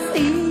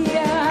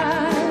nacía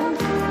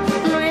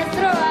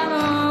nuestro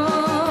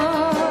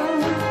amor.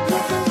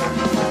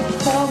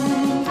 Bom,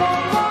 bom,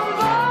 bom,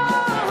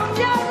 bom,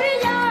 ya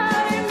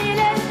brillan mil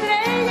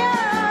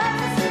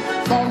estrellas.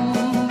 Bom,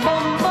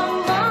 bom, bom,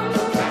 bom,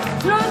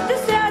 nos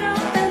desearon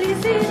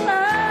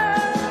felicidad.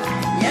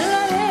 Y en la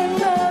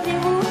arena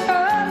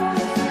dibujamos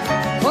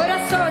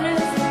corazones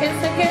que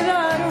se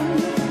quedaron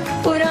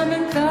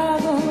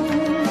juramentados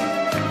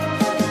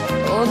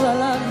toda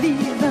la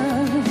vida.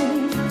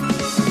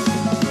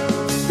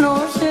 No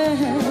sé,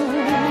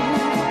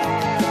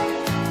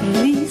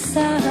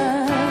 risas,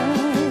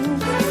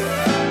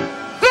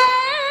 penas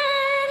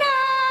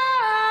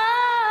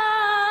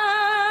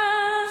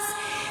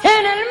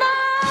en el mar.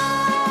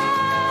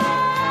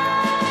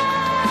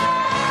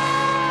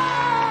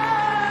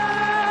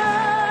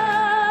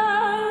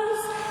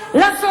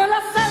 Las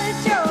olas al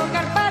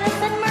chocar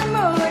parecen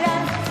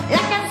murmurar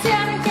la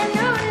canción que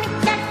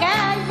nunca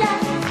calla,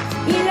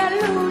 y la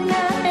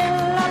luna en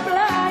la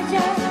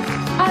playa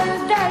al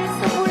dar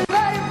su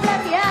fulgor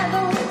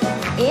plateado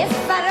es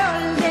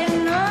farol de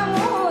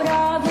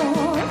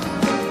enamorados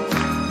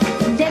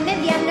de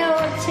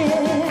medianoche.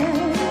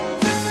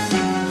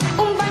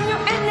 Un baño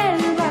en el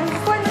bar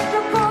fue nuestro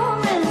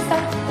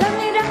comenzar, las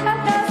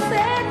miradas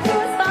se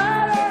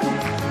cruzaron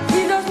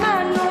y dos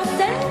manos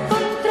se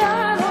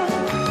encontraron.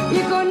 Y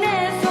con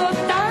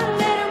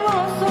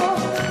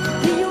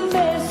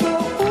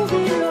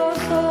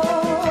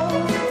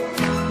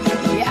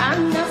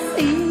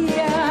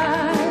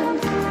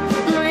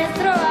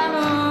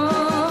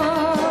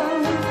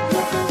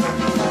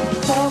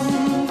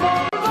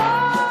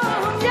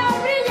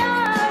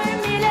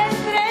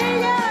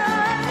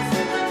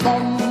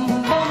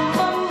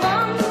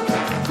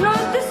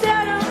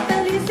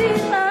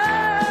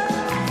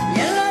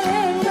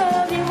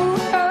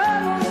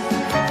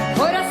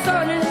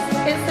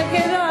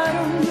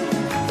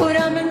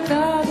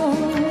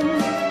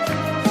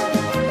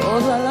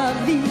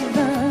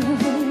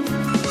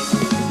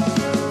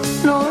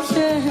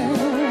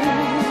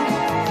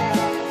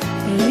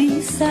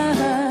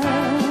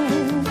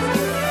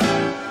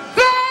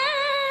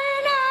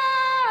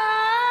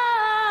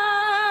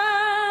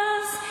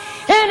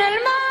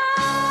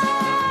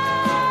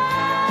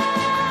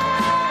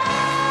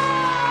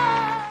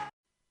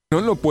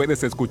lo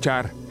puedes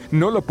escuchar,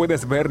 no lo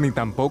puedes ver ni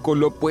tampoco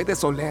lo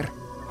puedes oler.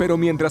 Pero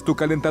mientras tu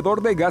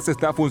calentador de gas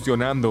está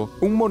funcionando,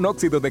 un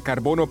monóxido de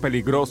carbono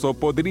peligroso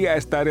podría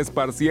estar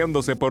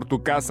esparciéndose por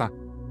tu casa.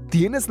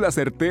 ¿Tienes la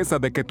certeza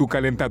de que tu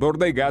calentador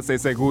de gas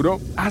es seguro?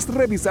 Haz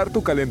revisar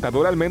tu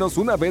calentador al menos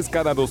una vez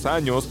cada 2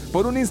 años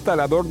por un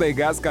instalador de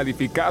gas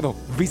calificado.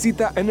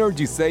 Visita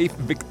Energy Safe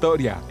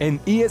Victoria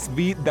en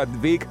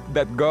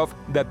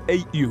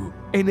esv.vic.gov.au.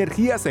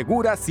 Energía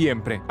segura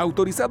siempre.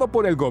 Autorizado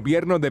por el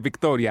Gobierno de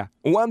Victoria.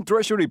 One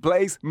Treasury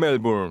Place,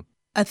 Melbourne.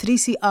 A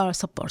 3CR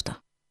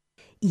soporta.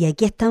 Y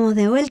aquí estamos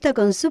de vuelta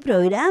con su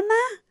programa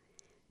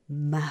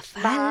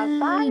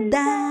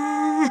Mafalda.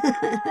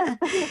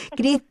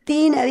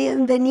 Cristina,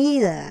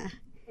 bienvenida.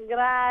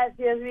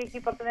 Gracias, Vicky,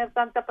 por tener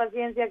tanta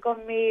paciencia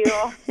conmigo.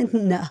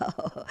 No,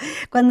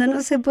 cuando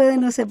no se puede,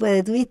 no se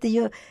puede. Tuviste,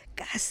 yo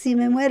casi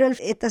me muero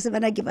esta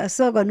semana que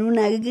pasó con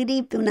una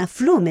gripe, una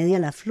flu, me dio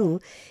la flu,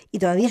 y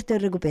todavía estoy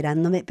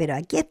recuperándome, pero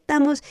aquí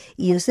estamos,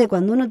 y yo sé,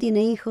 cuando uno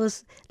tiene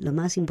hijos, lo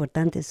más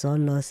importante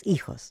son los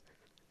hijos.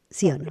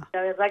 ¿Sí o no?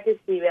 La verdad que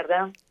sí,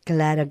 ¿verdad?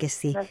 Claro que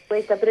sí. Nos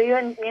cuesta, pero yo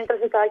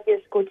mientras estaba aquí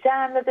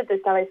escuchándote, te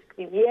estaba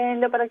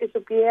escribiendo para que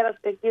supieras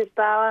que aquí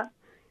estaba.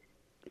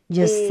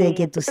 Yo sé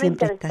que tú súper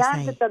siempre estás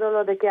ahí. interesante todo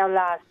lo de que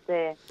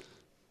hablaste.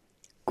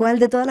 ¿Cuál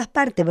de todas las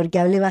partes? Porque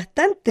hablé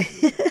bastante.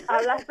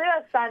 Hablaste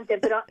bastante,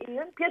 pero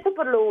yo empiezo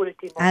por lo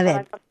último. A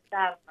ver. Para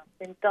contarnos.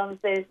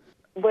 Entonces,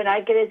 bueno,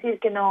 hay que decir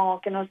que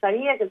no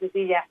sabía que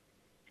Cecilia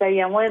se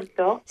había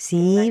muerto.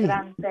 Sí. Una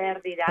gran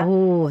pérdida.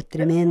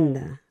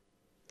 Tremenda.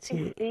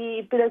 Sí.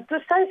 Sí, pero tú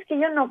sabes que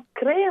yo no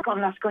creo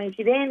con las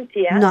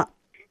coincidencias. No.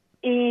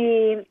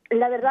 Y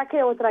la verdad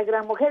que otra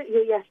gran mujer,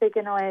 yo ya sé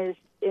que no es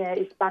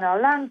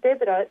hispanohablante,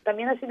 pero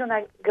también ha sido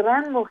una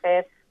gran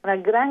mujer, una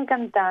gran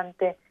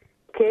cantante,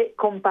 que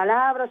con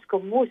palabras,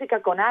 con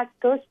música, con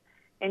actos,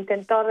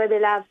 intentó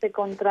rebelarse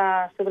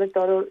contra, sobre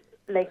todo,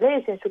 la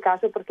iglesia en su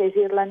caso, porque es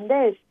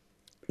irlandés.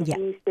 Ya.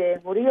 Y se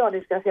murió,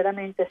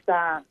 desgraciadamente,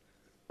 esta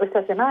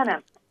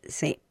semana.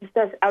 Sí.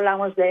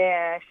 Hablamos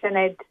de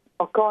Sinead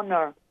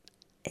O'Connor.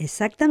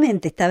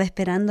 Exactamente, estaba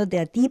esperándote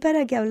a ti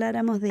para que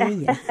habláramos de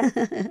ella.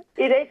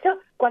 Y de hecho,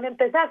 cuando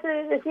empezaste a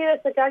decir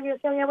esto que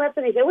alguien se había muerto,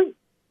 dije, uy,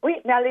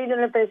 me ha leído en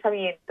el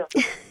pensamiento.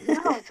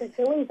 No,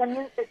 pensé, uy,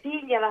 también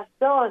Cecilia, las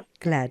dos.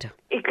 Claro.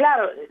 Y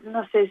claro,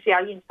 no sé si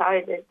alguien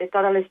sabe de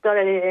toda la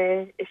historia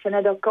de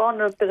Sinead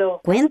O'Connor,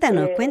 pero...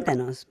 Cuéntanos.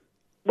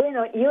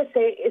 Bueno, yo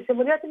sé, se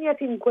murió, tenía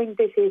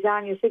 56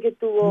 años, sé que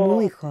tuvo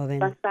muy joven,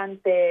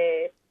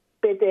 bastante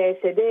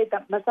PTSD,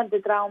 bastante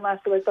trauma,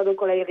 sobre todo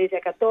con la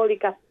Iglesia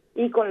Católica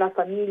y con la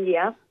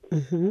familia.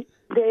 Uh-huh.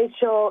 De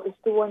hecho,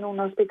 estuvo en un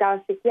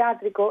hospital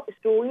psiquiátrico.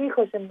 Su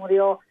hijo se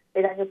murió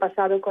el año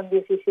pasado con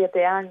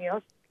 17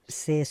 años.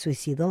 Se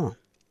suicidó.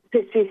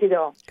 Se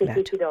suicidó.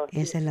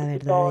 Esa es la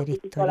verdadera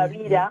historia. La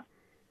vida.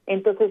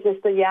 Entonces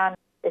esto ya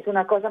es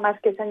una cosa más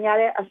que se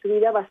añade a su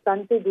vida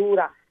bastante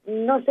dura.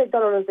 No sé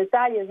todos los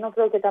detalles, no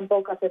creo que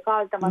tampoco hace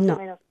falta, más o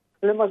menos.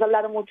 Lo hemos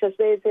hablado muchas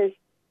veces,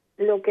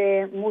 lo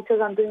que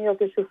muchos han tenido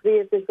que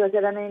sufrir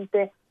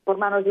desgraciadamente por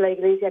manos de la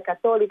Iglesia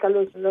Católica.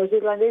 Los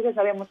irlandeses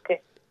sabemos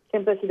que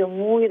siempre han sido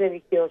muy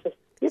religiosos.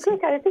 Yo creo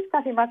que a veces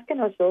casi más que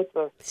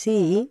nosotros.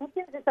 Sí. ¿No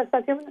tienes esta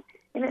estación?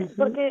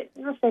 Porque,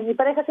 no sé, mi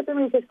pareja siempre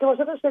me dice, es que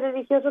vosotros sois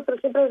religiosos, pero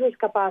siempre os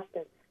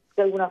escapaste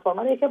de alguna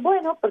forma. Le dije,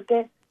 bueno,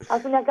 porque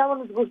al fin y al cabo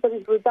nos gusta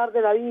disfrutar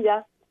de la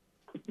vida.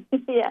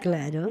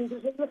 Claro.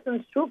 Entonces ellos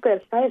son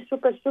súper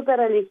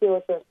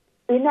religiosos.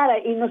 Y nada,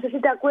 y no sé si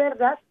te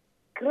acuerdas,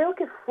 creo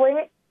que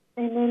fue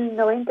en el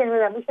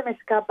 99, a mí se me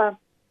escapa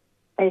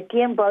el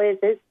tiempo a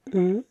veces,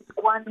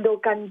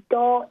 cuando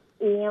cantó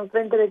y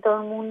enfrente de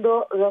todo el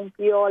mundo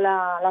rompió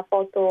la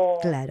foto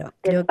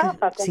del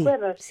Papa, ¿te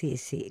acuerdas?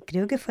 Sí,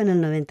 creo que fue en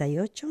el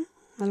 98,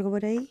 algo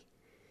por ahí.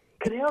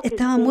 Creo que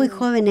estaba sí. muy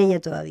joven ella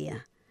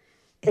todavía.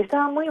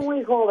 Estaba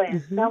muy joven,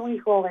 estaba muy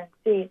joven,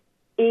 sí.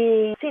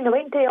 Y sí,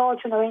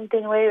 98,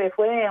 99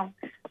 fue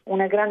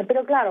una gran...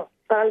 Pero claro,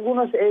 para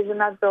algunos es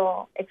un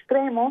acto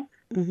extremo,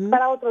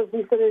 para otros,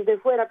 visto desde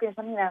fuera,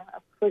 piensan, mira,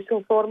 fue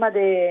su forma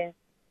de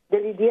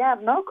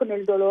lidiar, ¿no?, con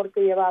el dolor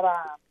que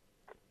llevaba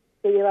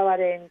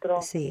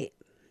dentro. Sí.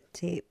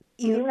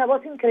 Y una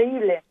voz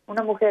increíble,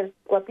 una mujer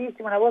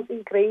guapísima, una voz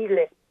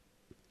increíble.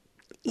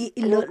 Y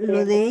lo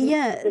de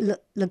ella,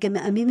 lo que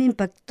a mí me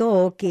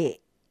impactó, que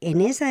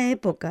en esa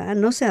época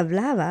no se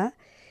hablaba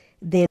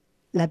de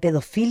la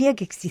pedofilia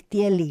que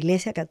existía en la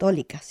Iglesia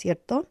Católica,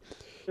 ¿cierto?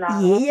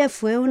 Claro. Y ella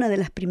fue una de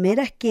las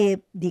primeras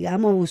que,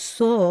 digamos,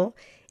 usó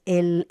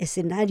el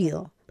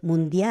escenario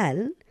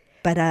mundial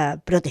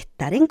para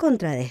protestar en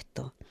contra de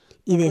esto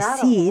y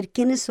decir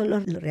quiénes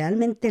son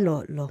realmente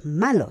los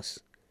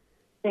malos.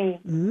 Sí.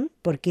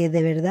 Porque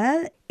de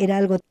verdad era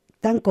algo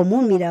tan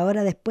común. Mira,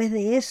 ahora después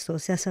de eso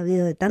se ha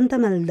sabido de tanta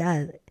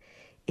maldad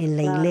en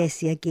la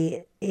iglesia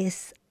que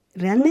es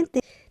realmente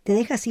te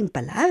deja sin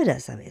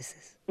palabras a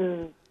veces.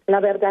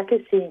 La verdad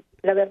que sí.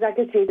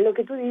 Lo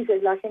que tú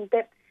dices, la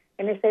gente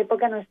en esta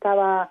época no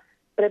estaba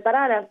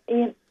preparada.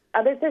 Y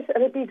a veces,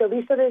 repito,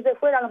 visto desde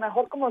fuera, a lo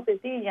mejor como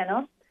Cecilia,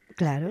 ¿no?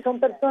 Claro. Son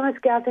personas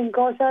que hacen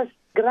cosas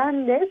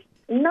grandes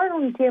no en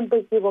un tiempo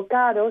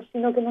equivocado,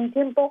 sino que en un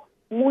tiempo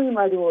muy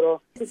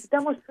maduro.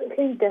 Necesitamos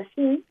gente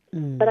así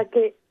para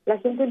que la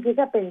gente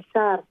empiece a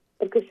pensar,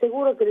 porque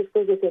seguro que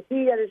después de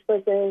Cecilia,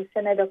 después de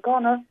Sinead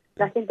O'Connor,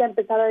 la gente ha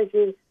empezado a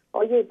decir,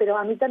 oye, pero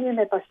a mí también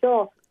me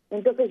pasó,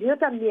 entonces yo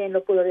también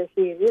lo puedo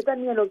decir, yo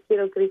también lo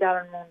quiero gritar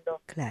al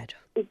mundo. Claro.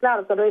 Y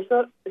claro, todo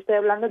eso estoy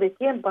hablando de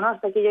tiempo, ¿no?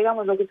 Hasta que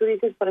llegamos, lo que tú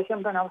dices, por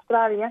ejemplo, en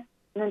Australia,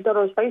 no en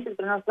todos los países,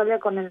 pero en Australia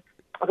con el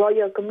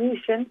Royal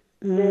Commission,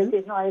 de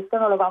decir, no, esto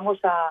no lo vamos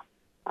a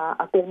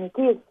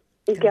permitir.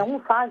 Y que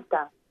aún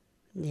falta,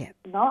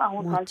 ¿no?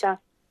 Aún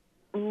falta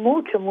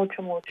mucho.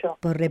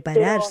 Por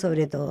reparar, Pero,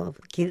 sobre todo,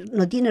 que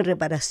no tiene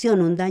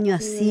reparación, un daño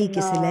así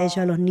que se le ha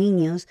hecho a los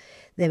niños,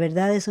 de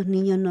verdad esos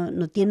niños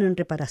no tienen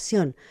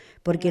reparación,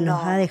 porque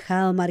los ha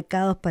dejado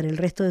marcados para el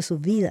resto de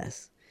sus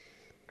vidas.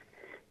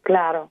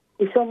 Claro,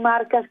 y son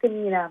marcas que,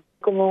 mira,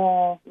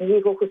 como me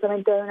dijo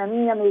justamente una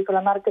amiga, me dijo,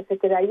 la marca se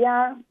queda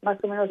allá,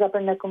 más o menos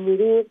aprende a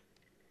convivir,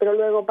 pero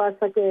luego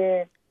pasa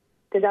que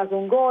te das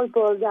un golpe,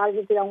 o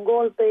alguien te da un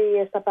golpe y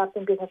esta parte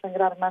empieza a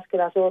sangrar más que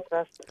las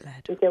otras.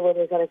 Claro. Y te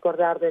vuelves a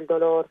recordar del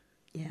dolor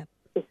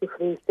que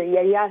sufriste. Y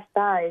allá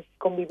está, es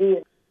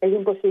convivir. Es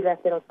imposible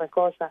hacer otra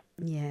cosa.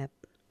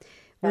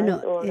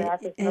 Bueno, o le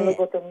haces una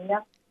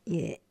lobotomía.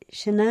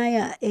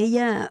 Shania,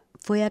 ella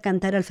fue a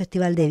cantar al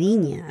Festival de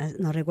Viña,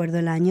 no recuerdo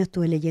el año,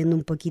 estuve leyendo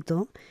un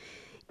poquito,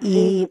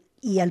 y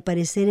al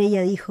parecer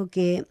ella dijo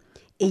que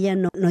ella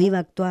no iba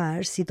a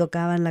actuar si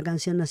tocaban la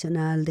canción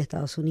nacional de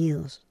Estados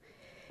Unidos,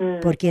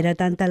 porque era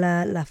tanta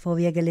la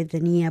fobia que le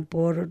tenía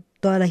por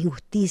todas las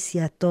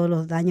injusticias, todos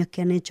los daños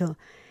que han hecho,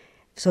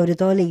 sobre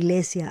todo la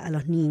iglesia, a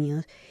los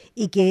niños,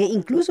 y que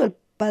incluso el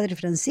Padre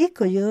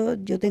Francisco,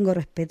 yo tengo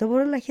respeto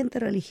por la gente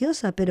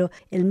religiosa, pero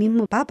el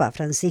mismo Papa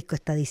Francisco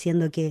está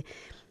diciendo que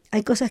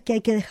hay cosas que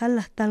hay que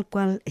dejarlas tal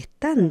cual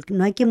están,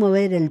 no hay que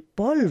mover el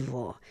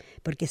polvo,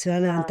 porque se va a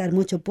levantar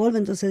mucho polvo,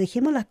 entonces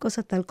dejemos las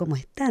cosas tal como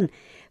están.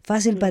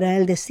 Fácil para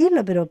él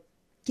decirlo, pero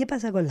 ¿qué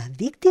pasa con las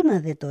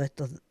víctimas de todos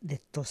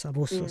estos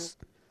abusos?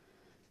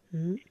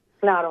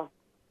 Claro,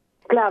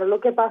 lo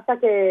que pasa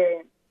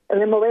que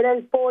remover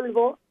el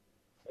polvo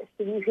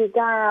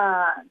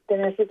significa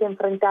tenerse que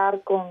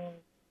enfrentar con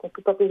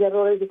tus propios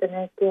errores y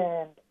tener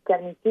que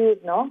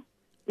admitir, ¿no?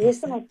 Y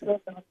eso nos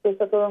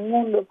cuesta a todo el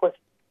mundo, pues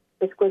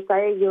les cuesta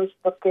a ellos,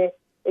 porque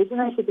es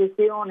una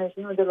institución, es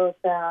uno de los...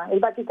 el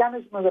Vaticano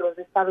es uno de los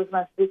estados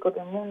más ricos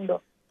del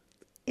mundo.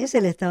 Es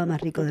el estado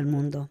más rico del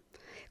mundo.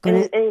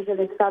 Es el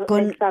estado,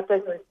 exacto,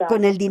 es el estado.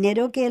 Con el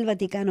dinero que el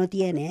Vaticano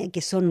tiene,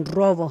 que son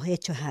robos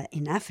hechos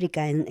en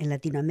África, en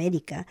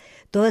Latinoamérica,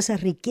 todas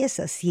esas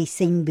riquezas, si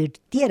se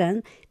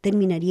invirtieran,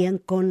 terminarían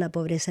con la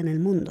pobreza en el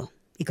mundo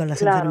y con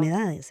las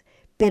enfermedades.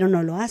 Pero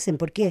no lo hacen.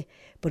 ¿Por qué?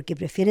 Porque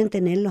prefieren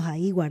tenerlos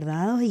ahí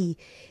guardados y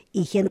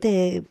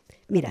gente...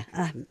 Mira,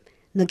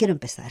 no quiero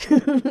empezar,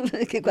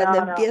 que cuando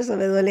empiezo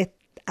me duele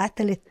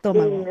hasta el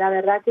estómago. Sí, la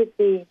verdad que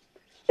sí.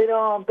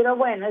 Pero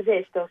bueno, es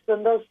esto.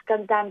 Son dos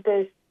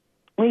cantantes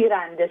muy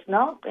grandes,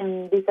 ¿no?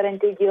 En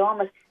diferentes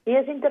idiomas. Y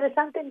es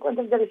interesante,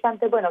 encuentro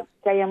interesante, bueno,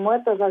 que hayan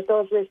muerto las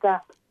dos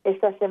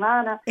esta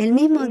semana. El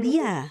mismo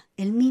día,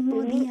 el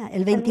 24.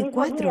 El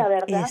mismo día,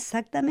 ¿verdad?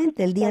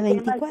 Exactamente, el día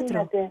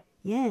 24.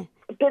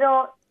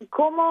 Pero,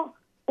 ¿cómo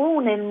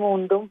une el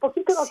mundo? Un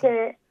poquito lo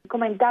que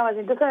comentabas.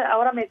 Entonces,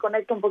 ahora me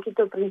conecto un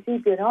poquito al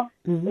principio, ¿no?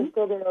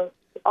 Esto de los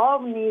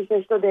ovnis,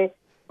 esto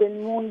del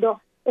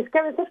mundo. Es que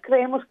a veces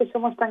creemos que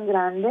somos tan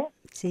grandes,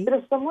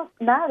 pero somos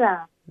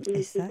nada.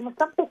 Y somos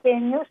tan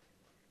pequeños,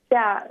 o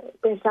sea,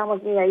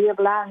 pensamos, mira,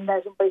 Irlanda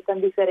es un país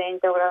tan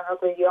diferente, ahora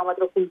otro idioma,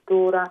 otra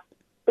cultura,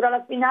 pero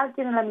al final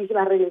tienen la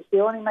misma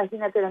religión,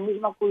 imagínate, la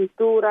misma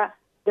cultura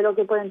de lo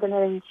que pueden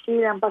tener en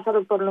Chile, han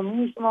pasado por lo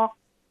mismo,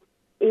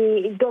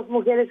 y dos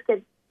mujeres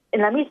que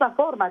en la misma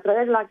forma, a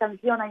través de la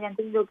canción, hayan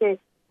tenido que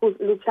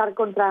luchar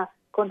contra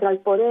el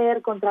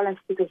poder, contra la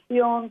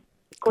institución,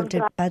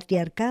 contra el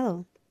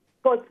patriarcado.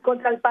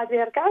 Contra el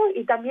patriarcado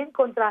y también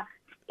contra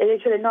el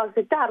hecho de no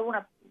aceptar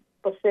una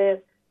por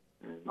ser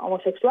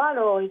homosexual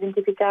o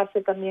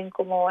identificarse también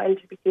como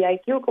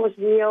LGBTIQ, como se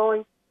diría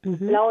hoy,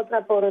 la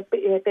otra por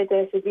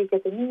PTSD que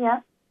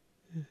tenía,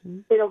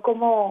 pero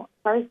como,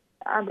 ¿sabes?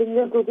 Han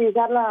tenido que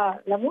utilizar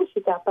la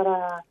música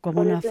para...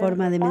 Como una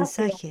forma de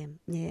mensaje.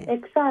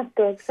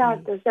 Exacto, o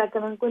sea, que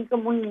lo encuentro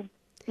muy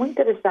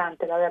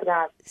interesante, la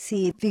verdad.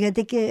 Sí,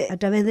 fíjate que a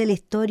través de la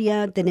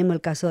historia tenemos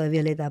el caso de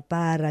Violeta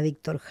Parra,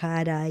 Víctor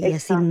Jara y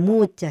así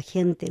mucha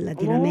gente en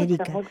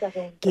Latinoamérica mucha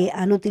gente que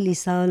han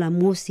utilizado la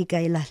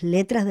música y las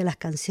letras de las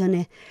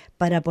canciones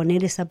para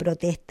poner esa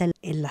protesta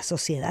en la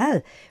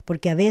sociedad,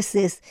 porque a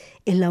veces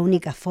es la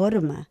única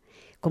forma.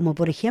 Como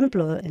por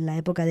ejemplo en la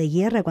época de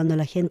guerra, cuando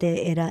la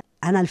gente era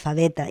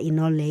analfabeta y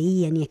no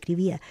leía ni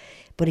escribía.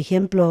 Por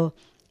ejemplo,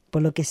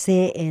 por lo que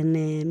sé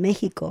en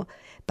México,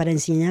 para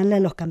enseñarle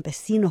a los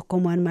campesinos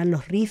cómo armar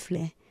los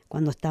rifles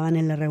cuando estaban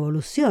en la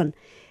revolución,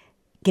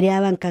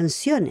 creaban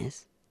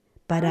canciones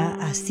para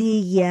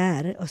así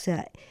guiar, o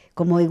sea,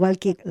 como igual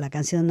que la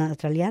canción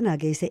australiana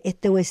que dice,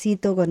 este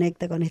huesito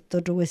conecta con este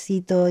otro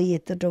huesito y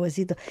este otro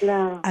huesito.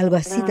 Claro, Algo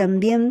así claro.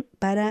 también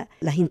para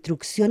las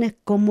instrucciones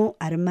cómo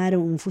armar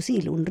un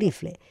fusil, un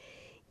rifle.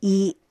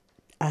 Y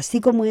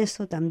así como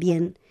eso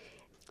también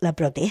la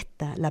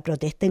protesta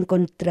en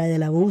contra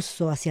del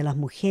abuso hacia las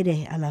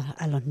mujeres,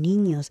 a los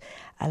niños,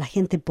 a la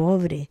gente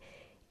pobre,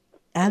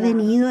 ha Claro.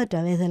 venido a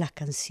través de las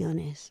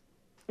canciones.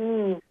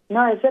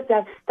 No, eso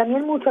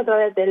también mucho a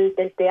través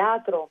del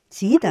teatro.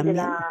 Sí, también.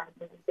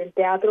 Del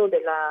teatro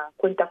de la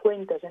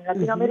cuentacuentos. En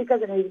Latinoamérica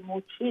tenéis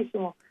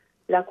muchísimo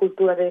la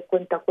cultura de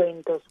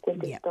cuentacuentos,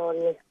 cuenta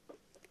historias.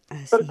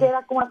 Así Porque es.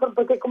 era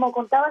porque como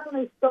contabas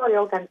una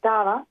historia o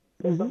cantaba,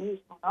 es lo Ujú.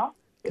 mismo, ¿no?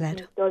 Es Claro.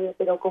 una historia,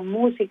 pero con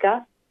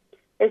música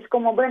es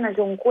como, bueno, es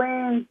un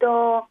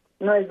cuento,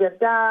 no es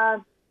verdad,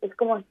 es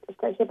como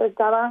siempre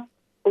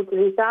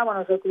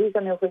se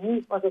utilizan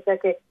eufemismos, o sea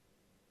que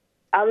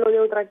hablo de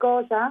otra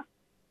cosa,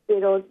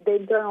 pero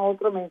dentro hay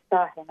otro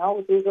mensaje, ¿no?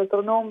 Utilizo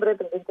otro nombre,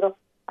 pero dentro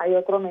hay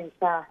otro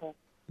mensaje.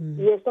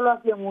 Y eso lo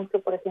hacía mucho,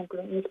 por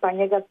ejemplo, en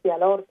España García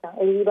Lorca.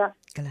 Él iba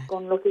Claro.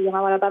 con lo que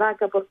llamaba la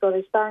baraca por toda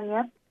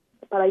España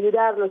para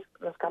ayudar a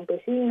los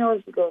campesinos,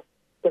 los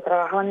que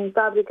trabajaban en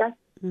fábricas,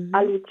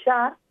 a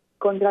luchar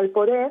contra el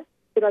poder,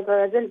 pero a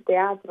través del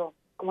teatro.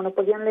 Como no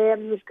podían leer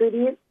ni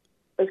escribir,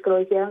 pues que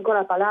lo hicieran con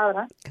la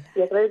palabra.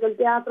 Y a través del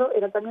teatro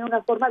era también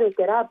una forma de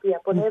terapia,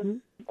 poner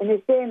en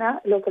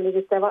escena lo que les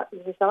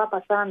estaba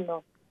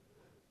pasando,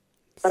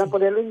 para Sí.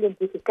 poderlo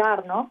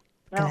identificar, ¿no?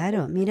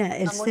 Claro, mira,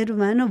 el ser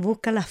humano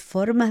busca las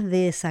formas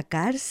de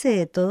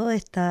sacarse todo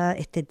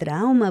este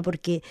trauma,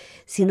 porque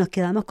si nos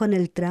quedamos con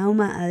el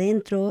trauma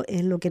adentro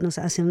es lo que nos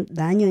hace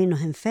daño y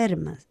nos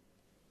enferma.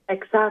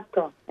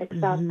 Exacto,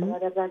 la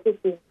verdad que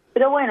sí.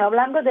 Pero bueno,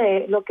 hablando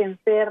de lo que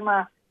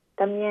enferma,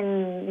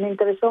 también me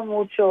interesó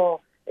mucho,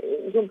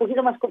 es un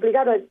poquito más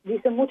complicado,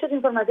 dicen muchas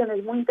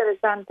informaciones muy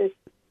interesantes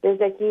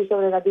desde aquí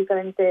sobre las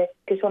diferentes,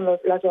 que son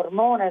las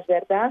hormonas,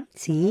 ¿verdad?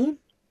 Sí.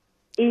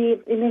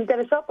 Y me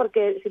interesó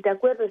porque, si te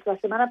acuerdas, la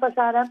semana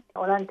pasada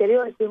o la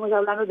anterior estuvimos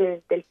hablando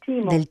del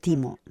timo. Del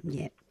timo,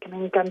 yeah. Que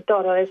me encantó,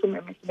 ahora eso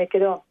me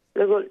quedó.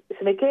 Luego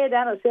se me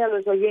queda, no sé, a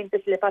los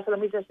oyentes si le pasa lo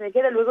mismo, se me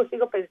queda, luego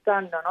sigo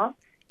pensando, ¿no?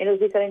 En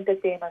los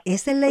diferentes temas.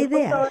 Esa es la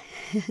idea.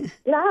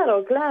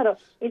 Claro.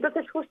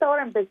 Entonces justo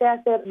ahora empecé a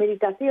hacer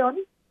meditación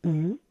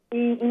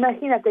y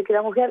imagínate que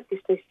la mujer, que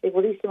estoy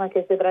segurísima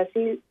que es de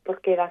Brasil,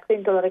 porque el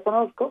acento lo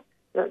reconozco,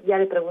 ya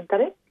le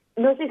preguntaré,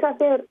 nos hizo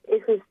hacer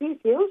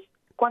ejercicios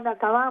cuando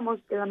acabamos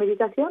de la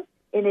meditación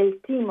en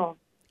el timo.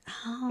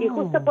 Y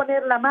justo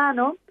poner la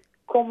mano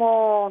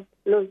como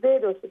los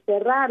dedos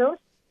cerrados,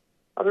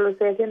 ahora lo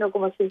estoy haciendo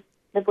como si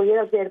me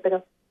pudieras ver,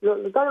 pero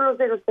todos los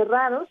dedos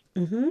cerrados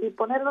y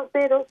poner los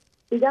dedos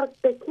y dar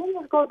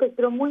pequeños golpes,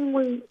 pero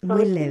muy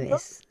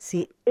leves,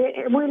 sí.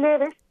 Muy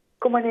leves,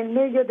 como en el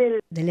medio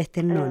del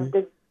esternón.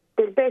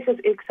 Del pecho,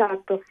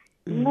 exacto.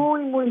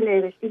 Muy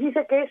leves. Y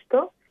dice que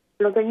esto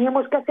lo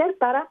teníamos que hacer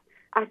para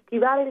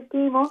activar el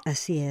timo.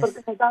 Así es.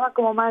 Porque nos daba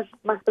como más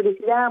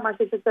felicidad, más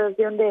esa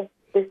sensación de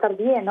estar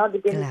bien, ¿no? De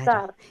bienestar.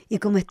 Claro. Y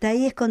como está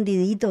ahí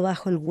escondidito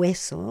bajo el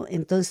hueso,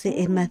 entonces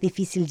es más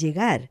difícil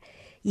llegar.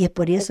 Y es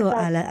por eso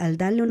al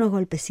darle unos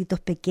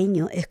golpecitos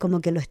pequeños es como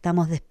que lo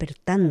estamos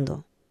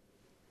despertando.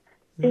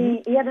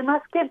 Sí, y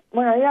además que,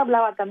 bueno, ella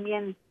hablaba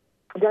también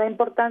de la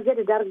importancia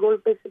de dar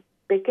golpes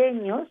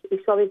pequeños y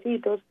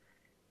suavecitos,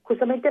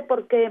 justamente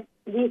porque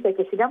dice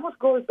que si damos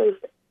golpes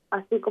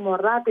así como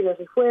rápidos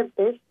y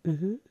fuertes,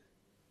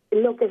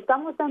 lo que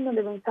estamos dando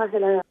de mensaje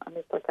a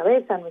nuestra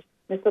cabeza, a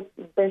nuestro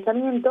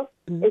pensamiento,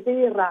 es de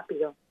ir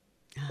rápido.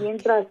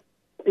 Mientras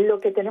lo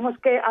que tenemos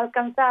que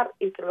alcanzar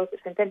y que lo que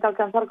se intenta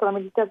alcanzar con la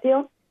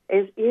meditación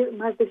es ir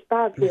más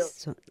despacio.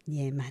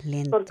 Más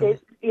lento. Porque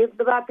ir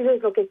rápido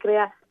es lo que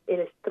crea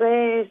el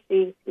estrés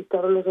y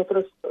todos los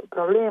otros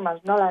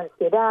problemas, ¿no? La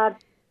ansiedad.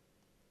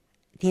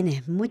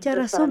 Tienes mucha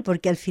razón,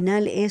 porque al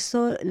final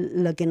eso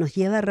lo que nos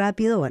lleva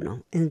rápido,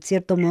 bueno, en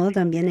cierto modo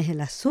también es el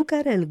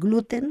azúcar, el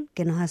gluten,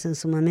 que nos hacen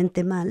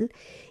sumamente mal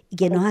y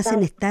que nos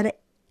hacen estar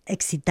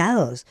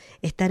excitados,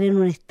 estar en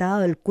un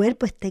estado, el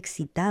cuerpo está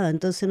excitado,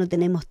 entonces no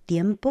tenemos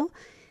tiempo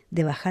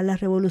de bajar las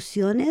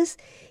revoluciones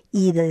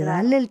y de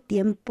darle el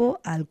tiempo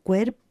al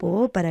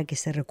cuerpo para que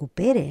se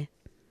recupere.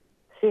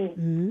 Sí,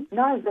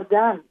 no, es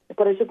verdad.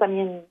 Por eso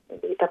también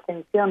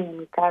hipertensión en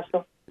mi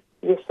caso.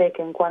 Yo sé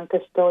que en cuanto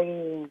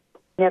estoy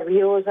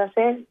nerviosa,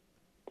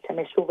 se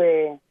me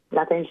sube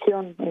la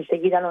tensión,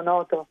 enseguida lo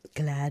noto.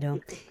 Claro.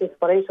 Es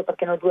por eso,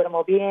 porque no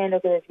duermo bien,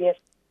 lo que decías.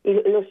 Y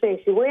lo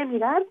sé, si voy a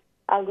mirar,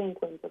 algo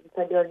encuentro.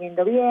 Estoy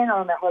durmiendo bien, a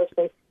lo mejor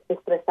estoy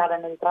estresada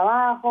en el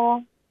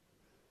trabajo.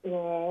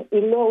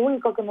 Y lo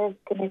único que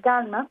me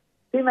calma,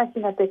 tú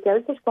imagínate que a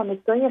veces cuando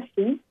estoy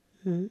así,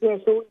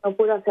 pienso, no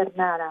puedo hacer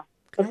nada.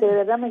 Porque de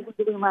verdad me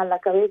siento muy mal, la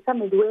cabeza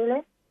me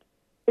duele,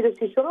 pero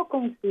si solo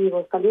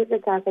consigo salir de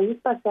casa y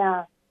ir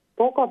pasear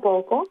poco a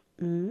poco,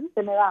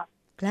 se me va.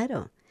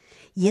 Claro.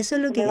 Y eso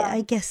es lo que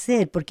hay que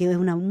hacer, porque es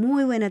una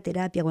muy buena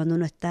terapia cuando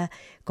uno está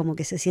como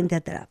que se siente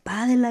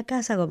atrapada en la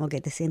casa, como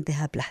que te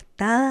sientes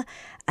aplastada.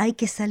 hay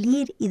que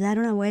salir y dar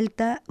una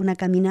vuelta, una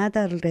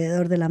caminata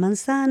alrededor de la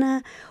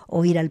manzana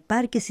o ir al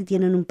parque si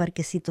tienen un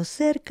parquecito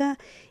cerca,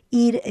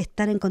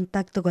 estar en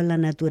contacto con la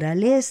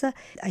naturaleza.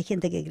 Hay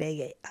gente que cree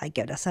que hay que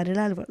abrazar el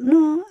árbol.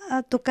 No,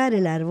 a tocar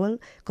el árbol.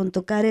 Con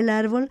tocar el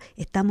árbol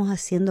estamos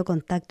haciendo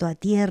contacto a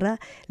tierra,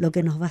 lo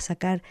que nos va a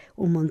sacar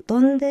un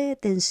montón de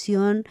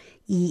tensión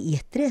y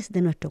estrés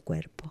de nuestro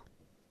cuerpo.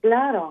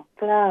 Claro,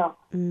 claro.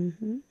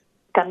 Uh-huh.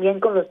 También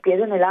con los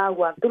pies en el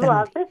agua. ¿Tú lo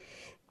haces?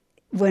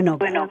 Bueno,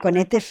 con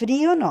este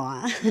frío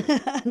no,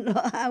 no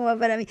agua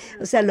para mí.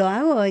 O sea, lo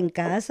hago en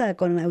casa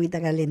con una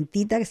agüita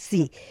calentita,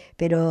 sí,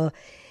 pero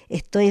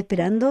estoy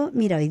esperando.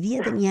 Mira, hoy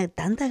día tenía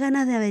tantas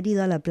ganas de haber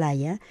ido a la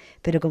playa,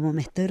 pero como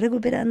me estoy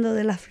recuperando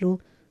de la flu,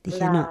 dije,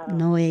 Claro.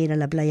 no voy a ir a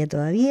la playa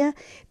todavía,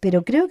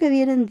 pero creo que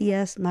vienen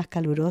días más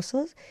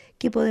calurosos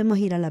que podemos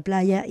ir a la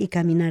playa y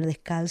caminar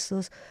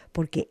descalzos,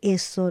 porque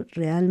eso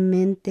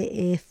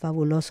realmente es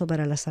fabuloso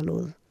para la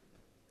salud.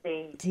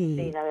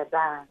 Sí,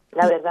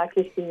 la verdad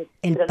que sí.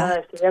 Pero no, pacto.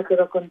 estoy de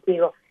acuerdo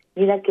contigo.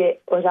 Mira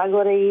que os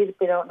hago reír,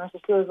 pero no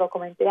sé si os lo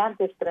comenté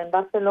antes, pero en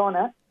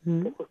Barcelona,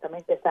 que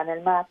justamente está en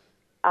el mar,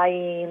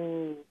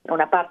 hay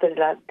una parte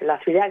de la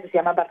ciudad que se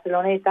llama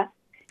Barceloneta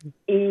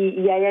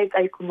y ahí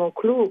hay como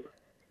club.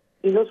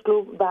 Y los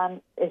clubs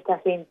van esta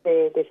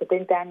gente de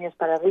 70 años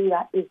para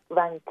arriba y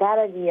van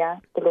cada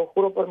día, te lo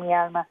juro por mi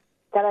alma,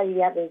 cada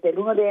día desde el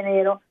 1 de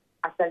enero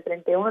hasta el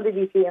 31 de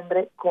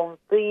diciembre, con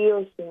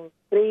frío, sin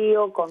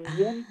frío, con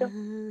viento.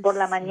 Por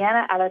la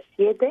mañana a las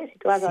 7, si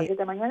tú vas a las 7 de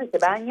la mañana, se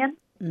bañan,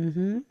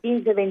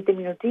 15, 20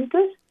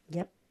 minutitos,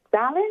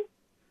 salen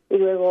y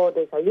luego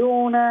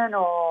desayunan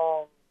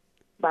o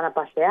van a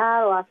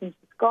pasear o hacen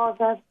sus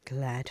cosas.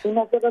 Claro. Y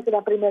me acuerdo que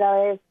la primera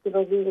vez que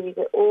los vi,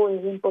 dije,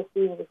 es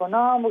imposible. Dijo,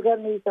 no, mujer,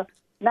 me dijo,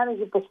 nada es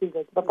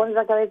imposible. Te pones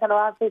la cabeza, lo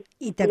haces.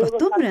 Y te luego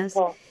acostumbras.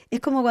 sales. Es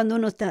como cuando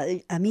uno está,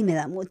 a mí me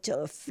da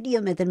mucho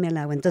frío meterme al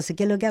agua. Entonces,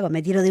 ¿qué es lo que hago?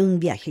 Me tiro de un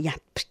viaje, ya,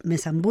 me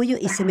zambullo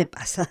y se me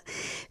pasa.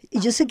 Y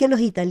yo sé que los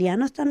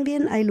italianos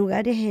también, hay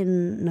lugares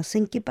en, no sé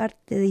en qué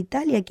parte de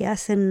Italia, que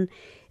hacen,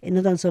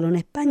 no tan solo en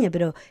España,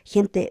 pero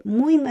gente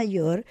muy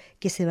mayor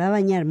que se va a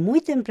bañar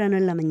muy temprano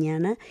en la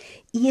mañana.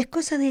 Y es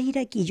cosa de ir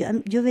aquí.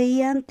 Yo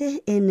veía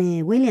antes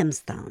en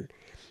Williamstown.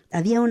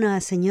 Había una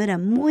señora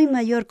muy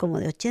mayor, como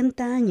de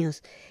 80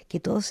 años, que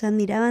todos se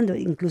admiraban,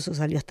 incluso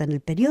salió hasta en el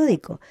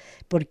periódico,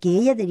 porque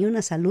ella tenía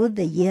una salud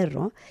de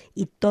hierro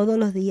y todos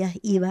los días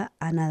iba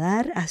a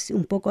nadar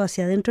un poco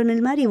hacia adentro en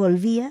el mar y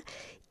volvía.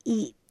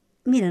 Y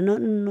mira, no,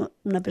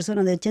 una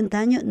persona de 80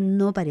 años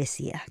no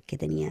parecía que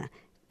tenía,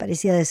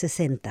 parecía de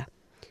 60.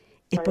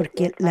 Es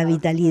porque la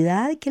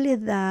vitalidad que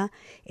les da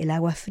el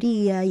agua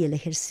fría y el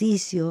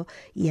ejercicio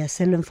y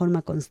hacerlo en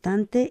forma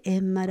constante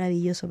es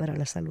maravilloso para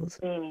la salud.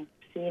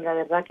 Sí, la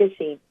verdad que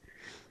sí.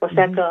 O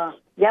sea que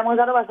ya hemos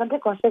dado bastantes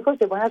consejos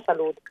de buena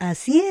salud.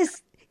 Así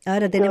es.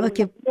 Ahora tenemos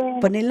que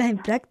ponerlas en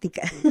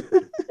práctica.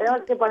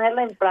 Tenemos que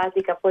ponerla en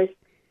práctica. Pues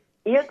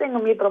yo tengo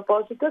mi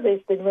propósito de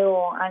este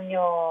nuevo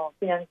año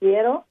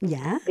financiero,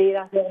 ¿Ya? de ir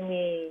a hacer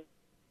mi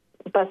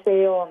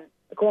paseo.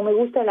 Como me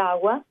gusta el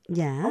agua,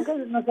 ¿Ya? aunque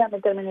no sea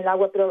meterme en el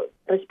agua, pero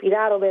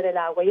respirar o ver el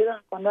agua. Yo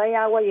cuando hay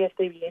agua ya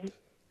estoy bien,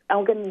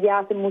 aunque ya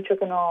hace mucho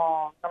que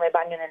no me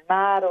baño en el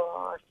mar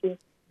o así.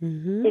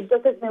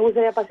 Entonces me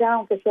gustaría pasear,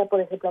 aunque sea, por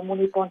ejemplo, a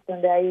Muni Ponce,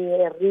 donde hay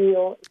el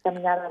río, y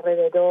caminar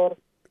alrededor.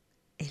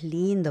 Es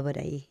lindo por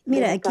ahí.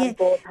 Mira, aquí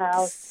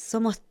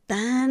somos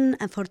tan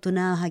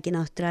afortunados aquí en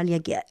Australia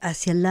que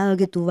hacia el lado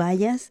que tú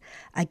vayas,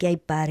 aquí hay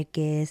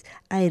parques,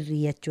 hay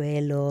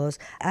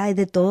riachuelos, hay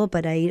de todo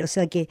para ir. O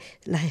sea que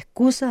las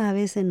excusas a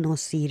veces no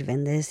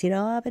sirven de decir,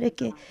 pero es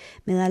que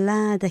me da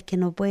lata, es que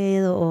no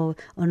puedo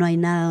o no hay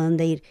nada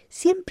donde ir.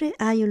 Siempre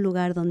hay un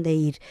lugar donde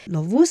ir.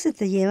 Los buses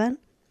te llevan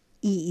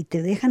y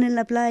te dejan en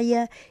la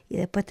playa y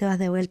después te vas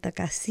de vuelta a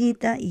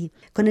casita y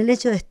con el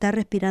hecho de estar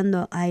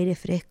respirando aire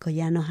fresco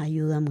ya nos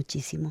ayuda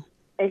muchísimo.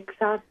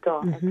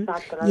 Exacto,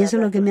 exacto. Y eso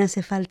es lo que me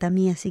hace falta a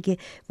mí, así que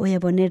voy a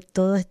poner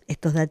todos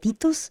estos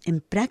datitos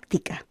en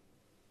práctica.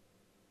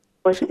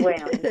 Pues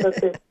bueno,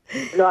 entonces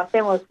lo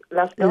hacemos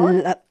las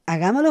dos.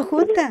 Hagámoslo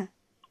juntas.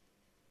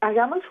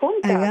 Hagamos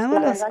juntas. Hagámoslo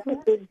La verdad que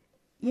sí.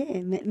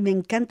 Yeah, me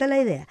encanta la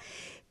idea.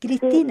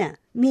 Cristina,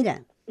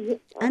 mira.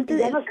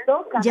 Antes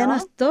ya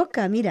nos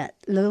toca, mira,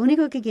 lo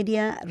único que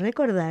quería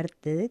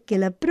recordarte que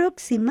la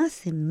próxima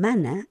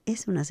semana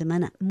es una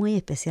semana muy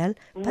especial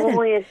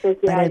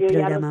para el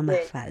programa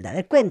Mafalda. A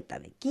ver,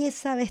 cuéntame, ¿qué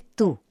sabes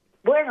tú?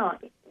 Bueno,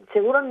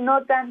 seguro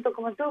no tanto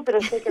como tú, pero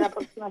sé que la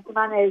próxima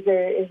semana es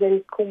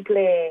el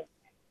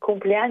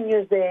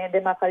cumpleaños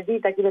de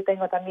Mafaldita, aquí lo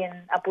tengo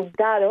también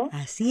apuntado.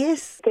 Así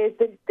es. Que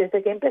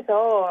desde que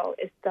empezó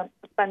esta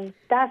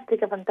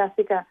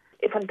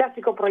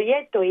fantástico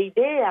proyecto e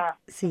idea.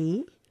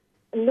 Sí.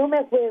 No me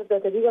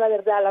acuerdo, te digo la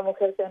verdad, la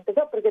mujer que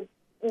empezó, porque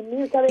en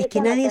mi cabeza... Es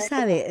que nadie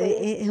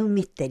sabe, es un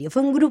misterio.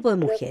 Fue un grupo de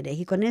mujeres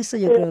y con eso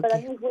yo creo para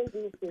que... mí fue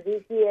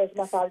difícil, es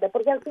Mafalda,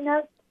 porque al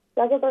final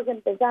las otras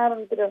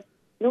empezaron, pero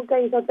nunca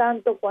hizo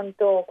tanto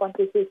cuanto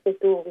hiciste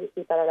tú,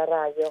 Cristi, para la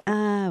radio.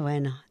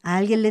 Bueno, a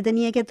alguien le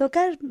tenía que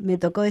tocar, me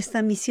tocó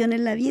esta misión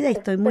en la vida y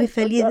estoy muy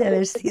feliz de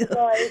haber sido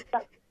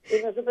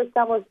Y nosotros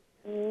estamos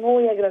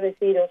muy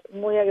agradecidos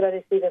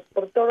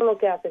por todo lo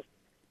que haces.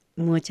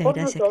 Muchas Por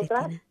gracias,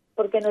 nosotras, Cristina.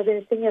 porque nos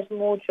enseñas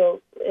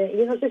mucho.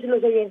 Yo no sé si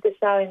los oyentes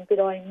saben,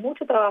 pero hay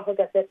mucho trabajo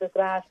que hacer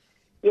detrás.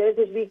 Y a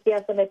veces Vicky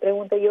hasta me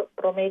pregunta, yo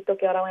prometo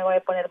que ahora me voy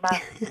a poner más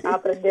a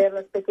aprender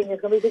los pequeños.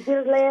 Cuando me dice,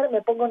 ¿quieres leer?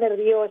 Me pongo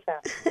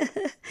nerviosa.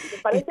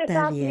 Me parece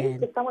Está fácil, bien.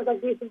 que estamos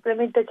aquí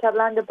simplemente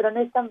charlando, pero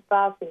no es tan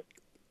fácil.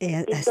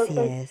 Así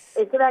es.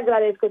 Eso le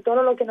agradezco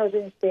todo lo que nos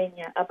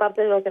enseña,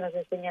 aparte de lo que nos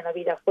enseña en la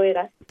vida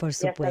afuera. Por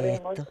ya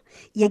sabemos. supuesto.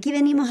 Y aquí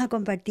venimos a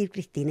compartir,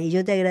 Cristina, y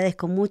yo te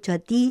agradezco mucho a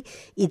ti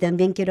y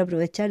también quiero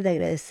aprovechar de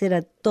agradecer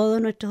a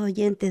todos nuestros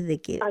oyentes de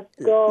que A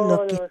todos. los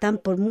que están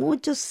por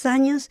muchos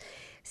años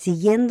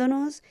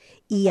siguiéndonos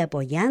y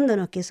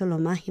apoyándonos, que eso es lo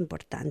más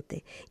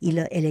importante. Y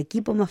el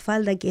equipo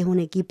Mafalda, que es un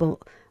equipo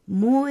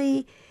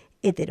muy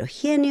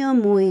heterogéneo,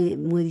 muy,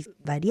 muy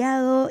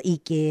variado y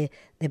que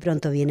de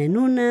pronto vienen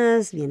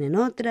unas, vienen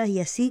otras y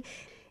así.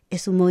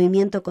 Es un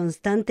movimiento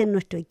constante en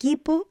nuestro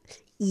equipo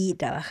y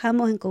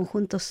trabajamos en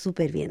conjunto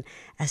súper bien.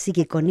 Así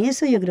que con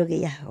eso yo creo que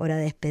ya es hora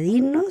de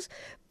despedirnos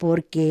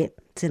porque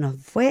se nos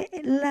fue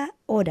la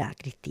hora,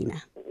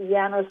 Cristina.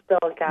 Ya nos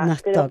toca.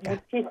 Nos pero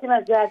toca.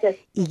 Muchísimas gracias.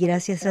 Y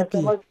gracias a Nos ti.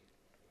 vemos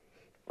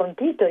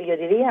prontito, yo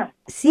diría.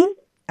 Sí,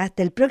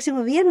 hasta el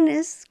próximo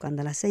viernes,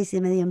 cuando a las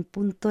 6:30 en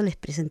punto les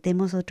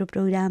presentemos otro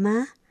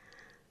programa.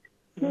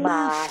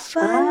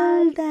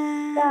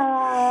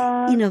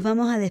 Mafalda. Y nos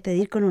vamos a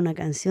despedir con una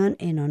canción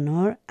en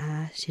honor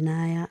a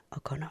Shania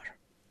O'Connor.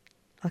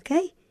 ¿Ok?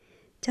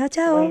 Chao,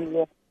 chao. Muy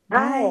bien.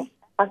 Bye.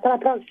 Hasta la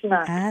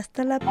próxima.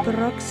 Hasta la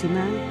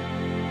próxima.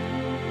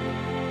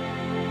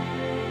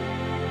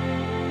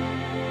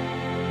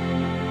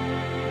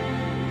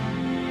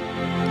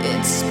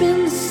 It's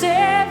been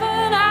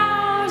 7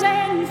 hours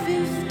and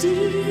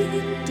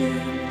 15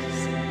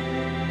 days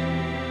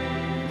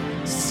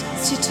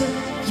since you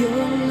took your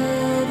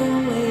love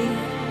away.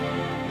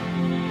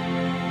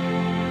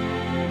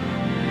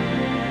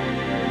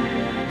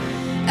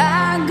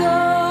 I go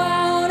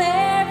out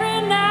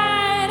every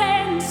night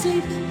and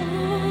sleep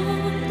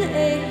all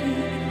day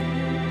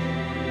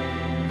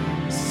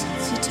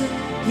since you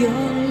took your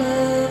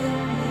love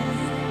away.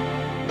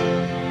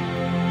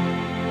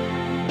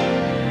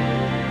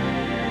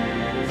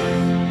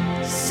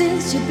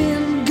 Since you've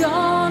been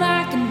gone,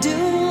 I can do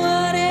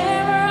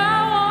whatever I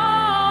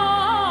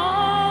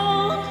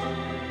want.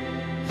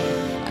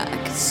 I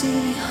can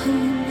see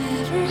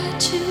whomever I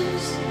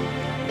choose.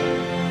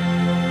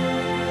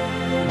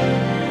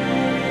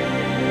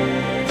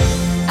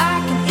 I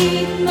can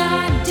eat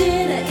my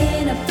dinner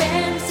in a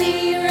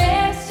fancy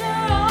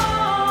restaurant,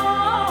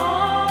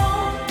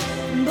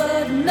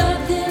 but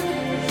nothing,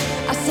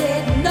 I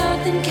said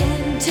nothing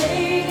can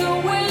take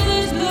away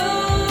this blues.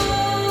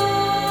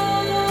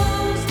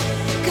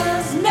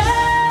 'Cause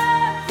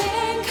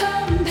nothing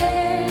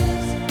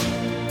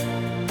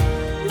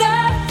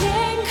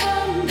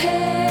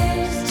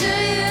compares to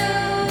you.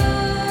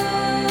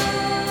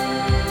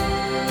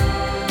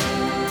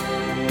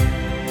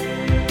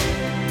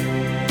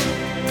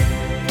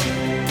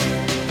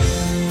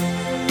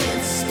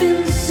 It's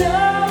been so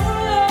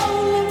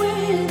lonely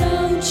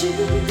without you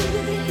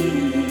here.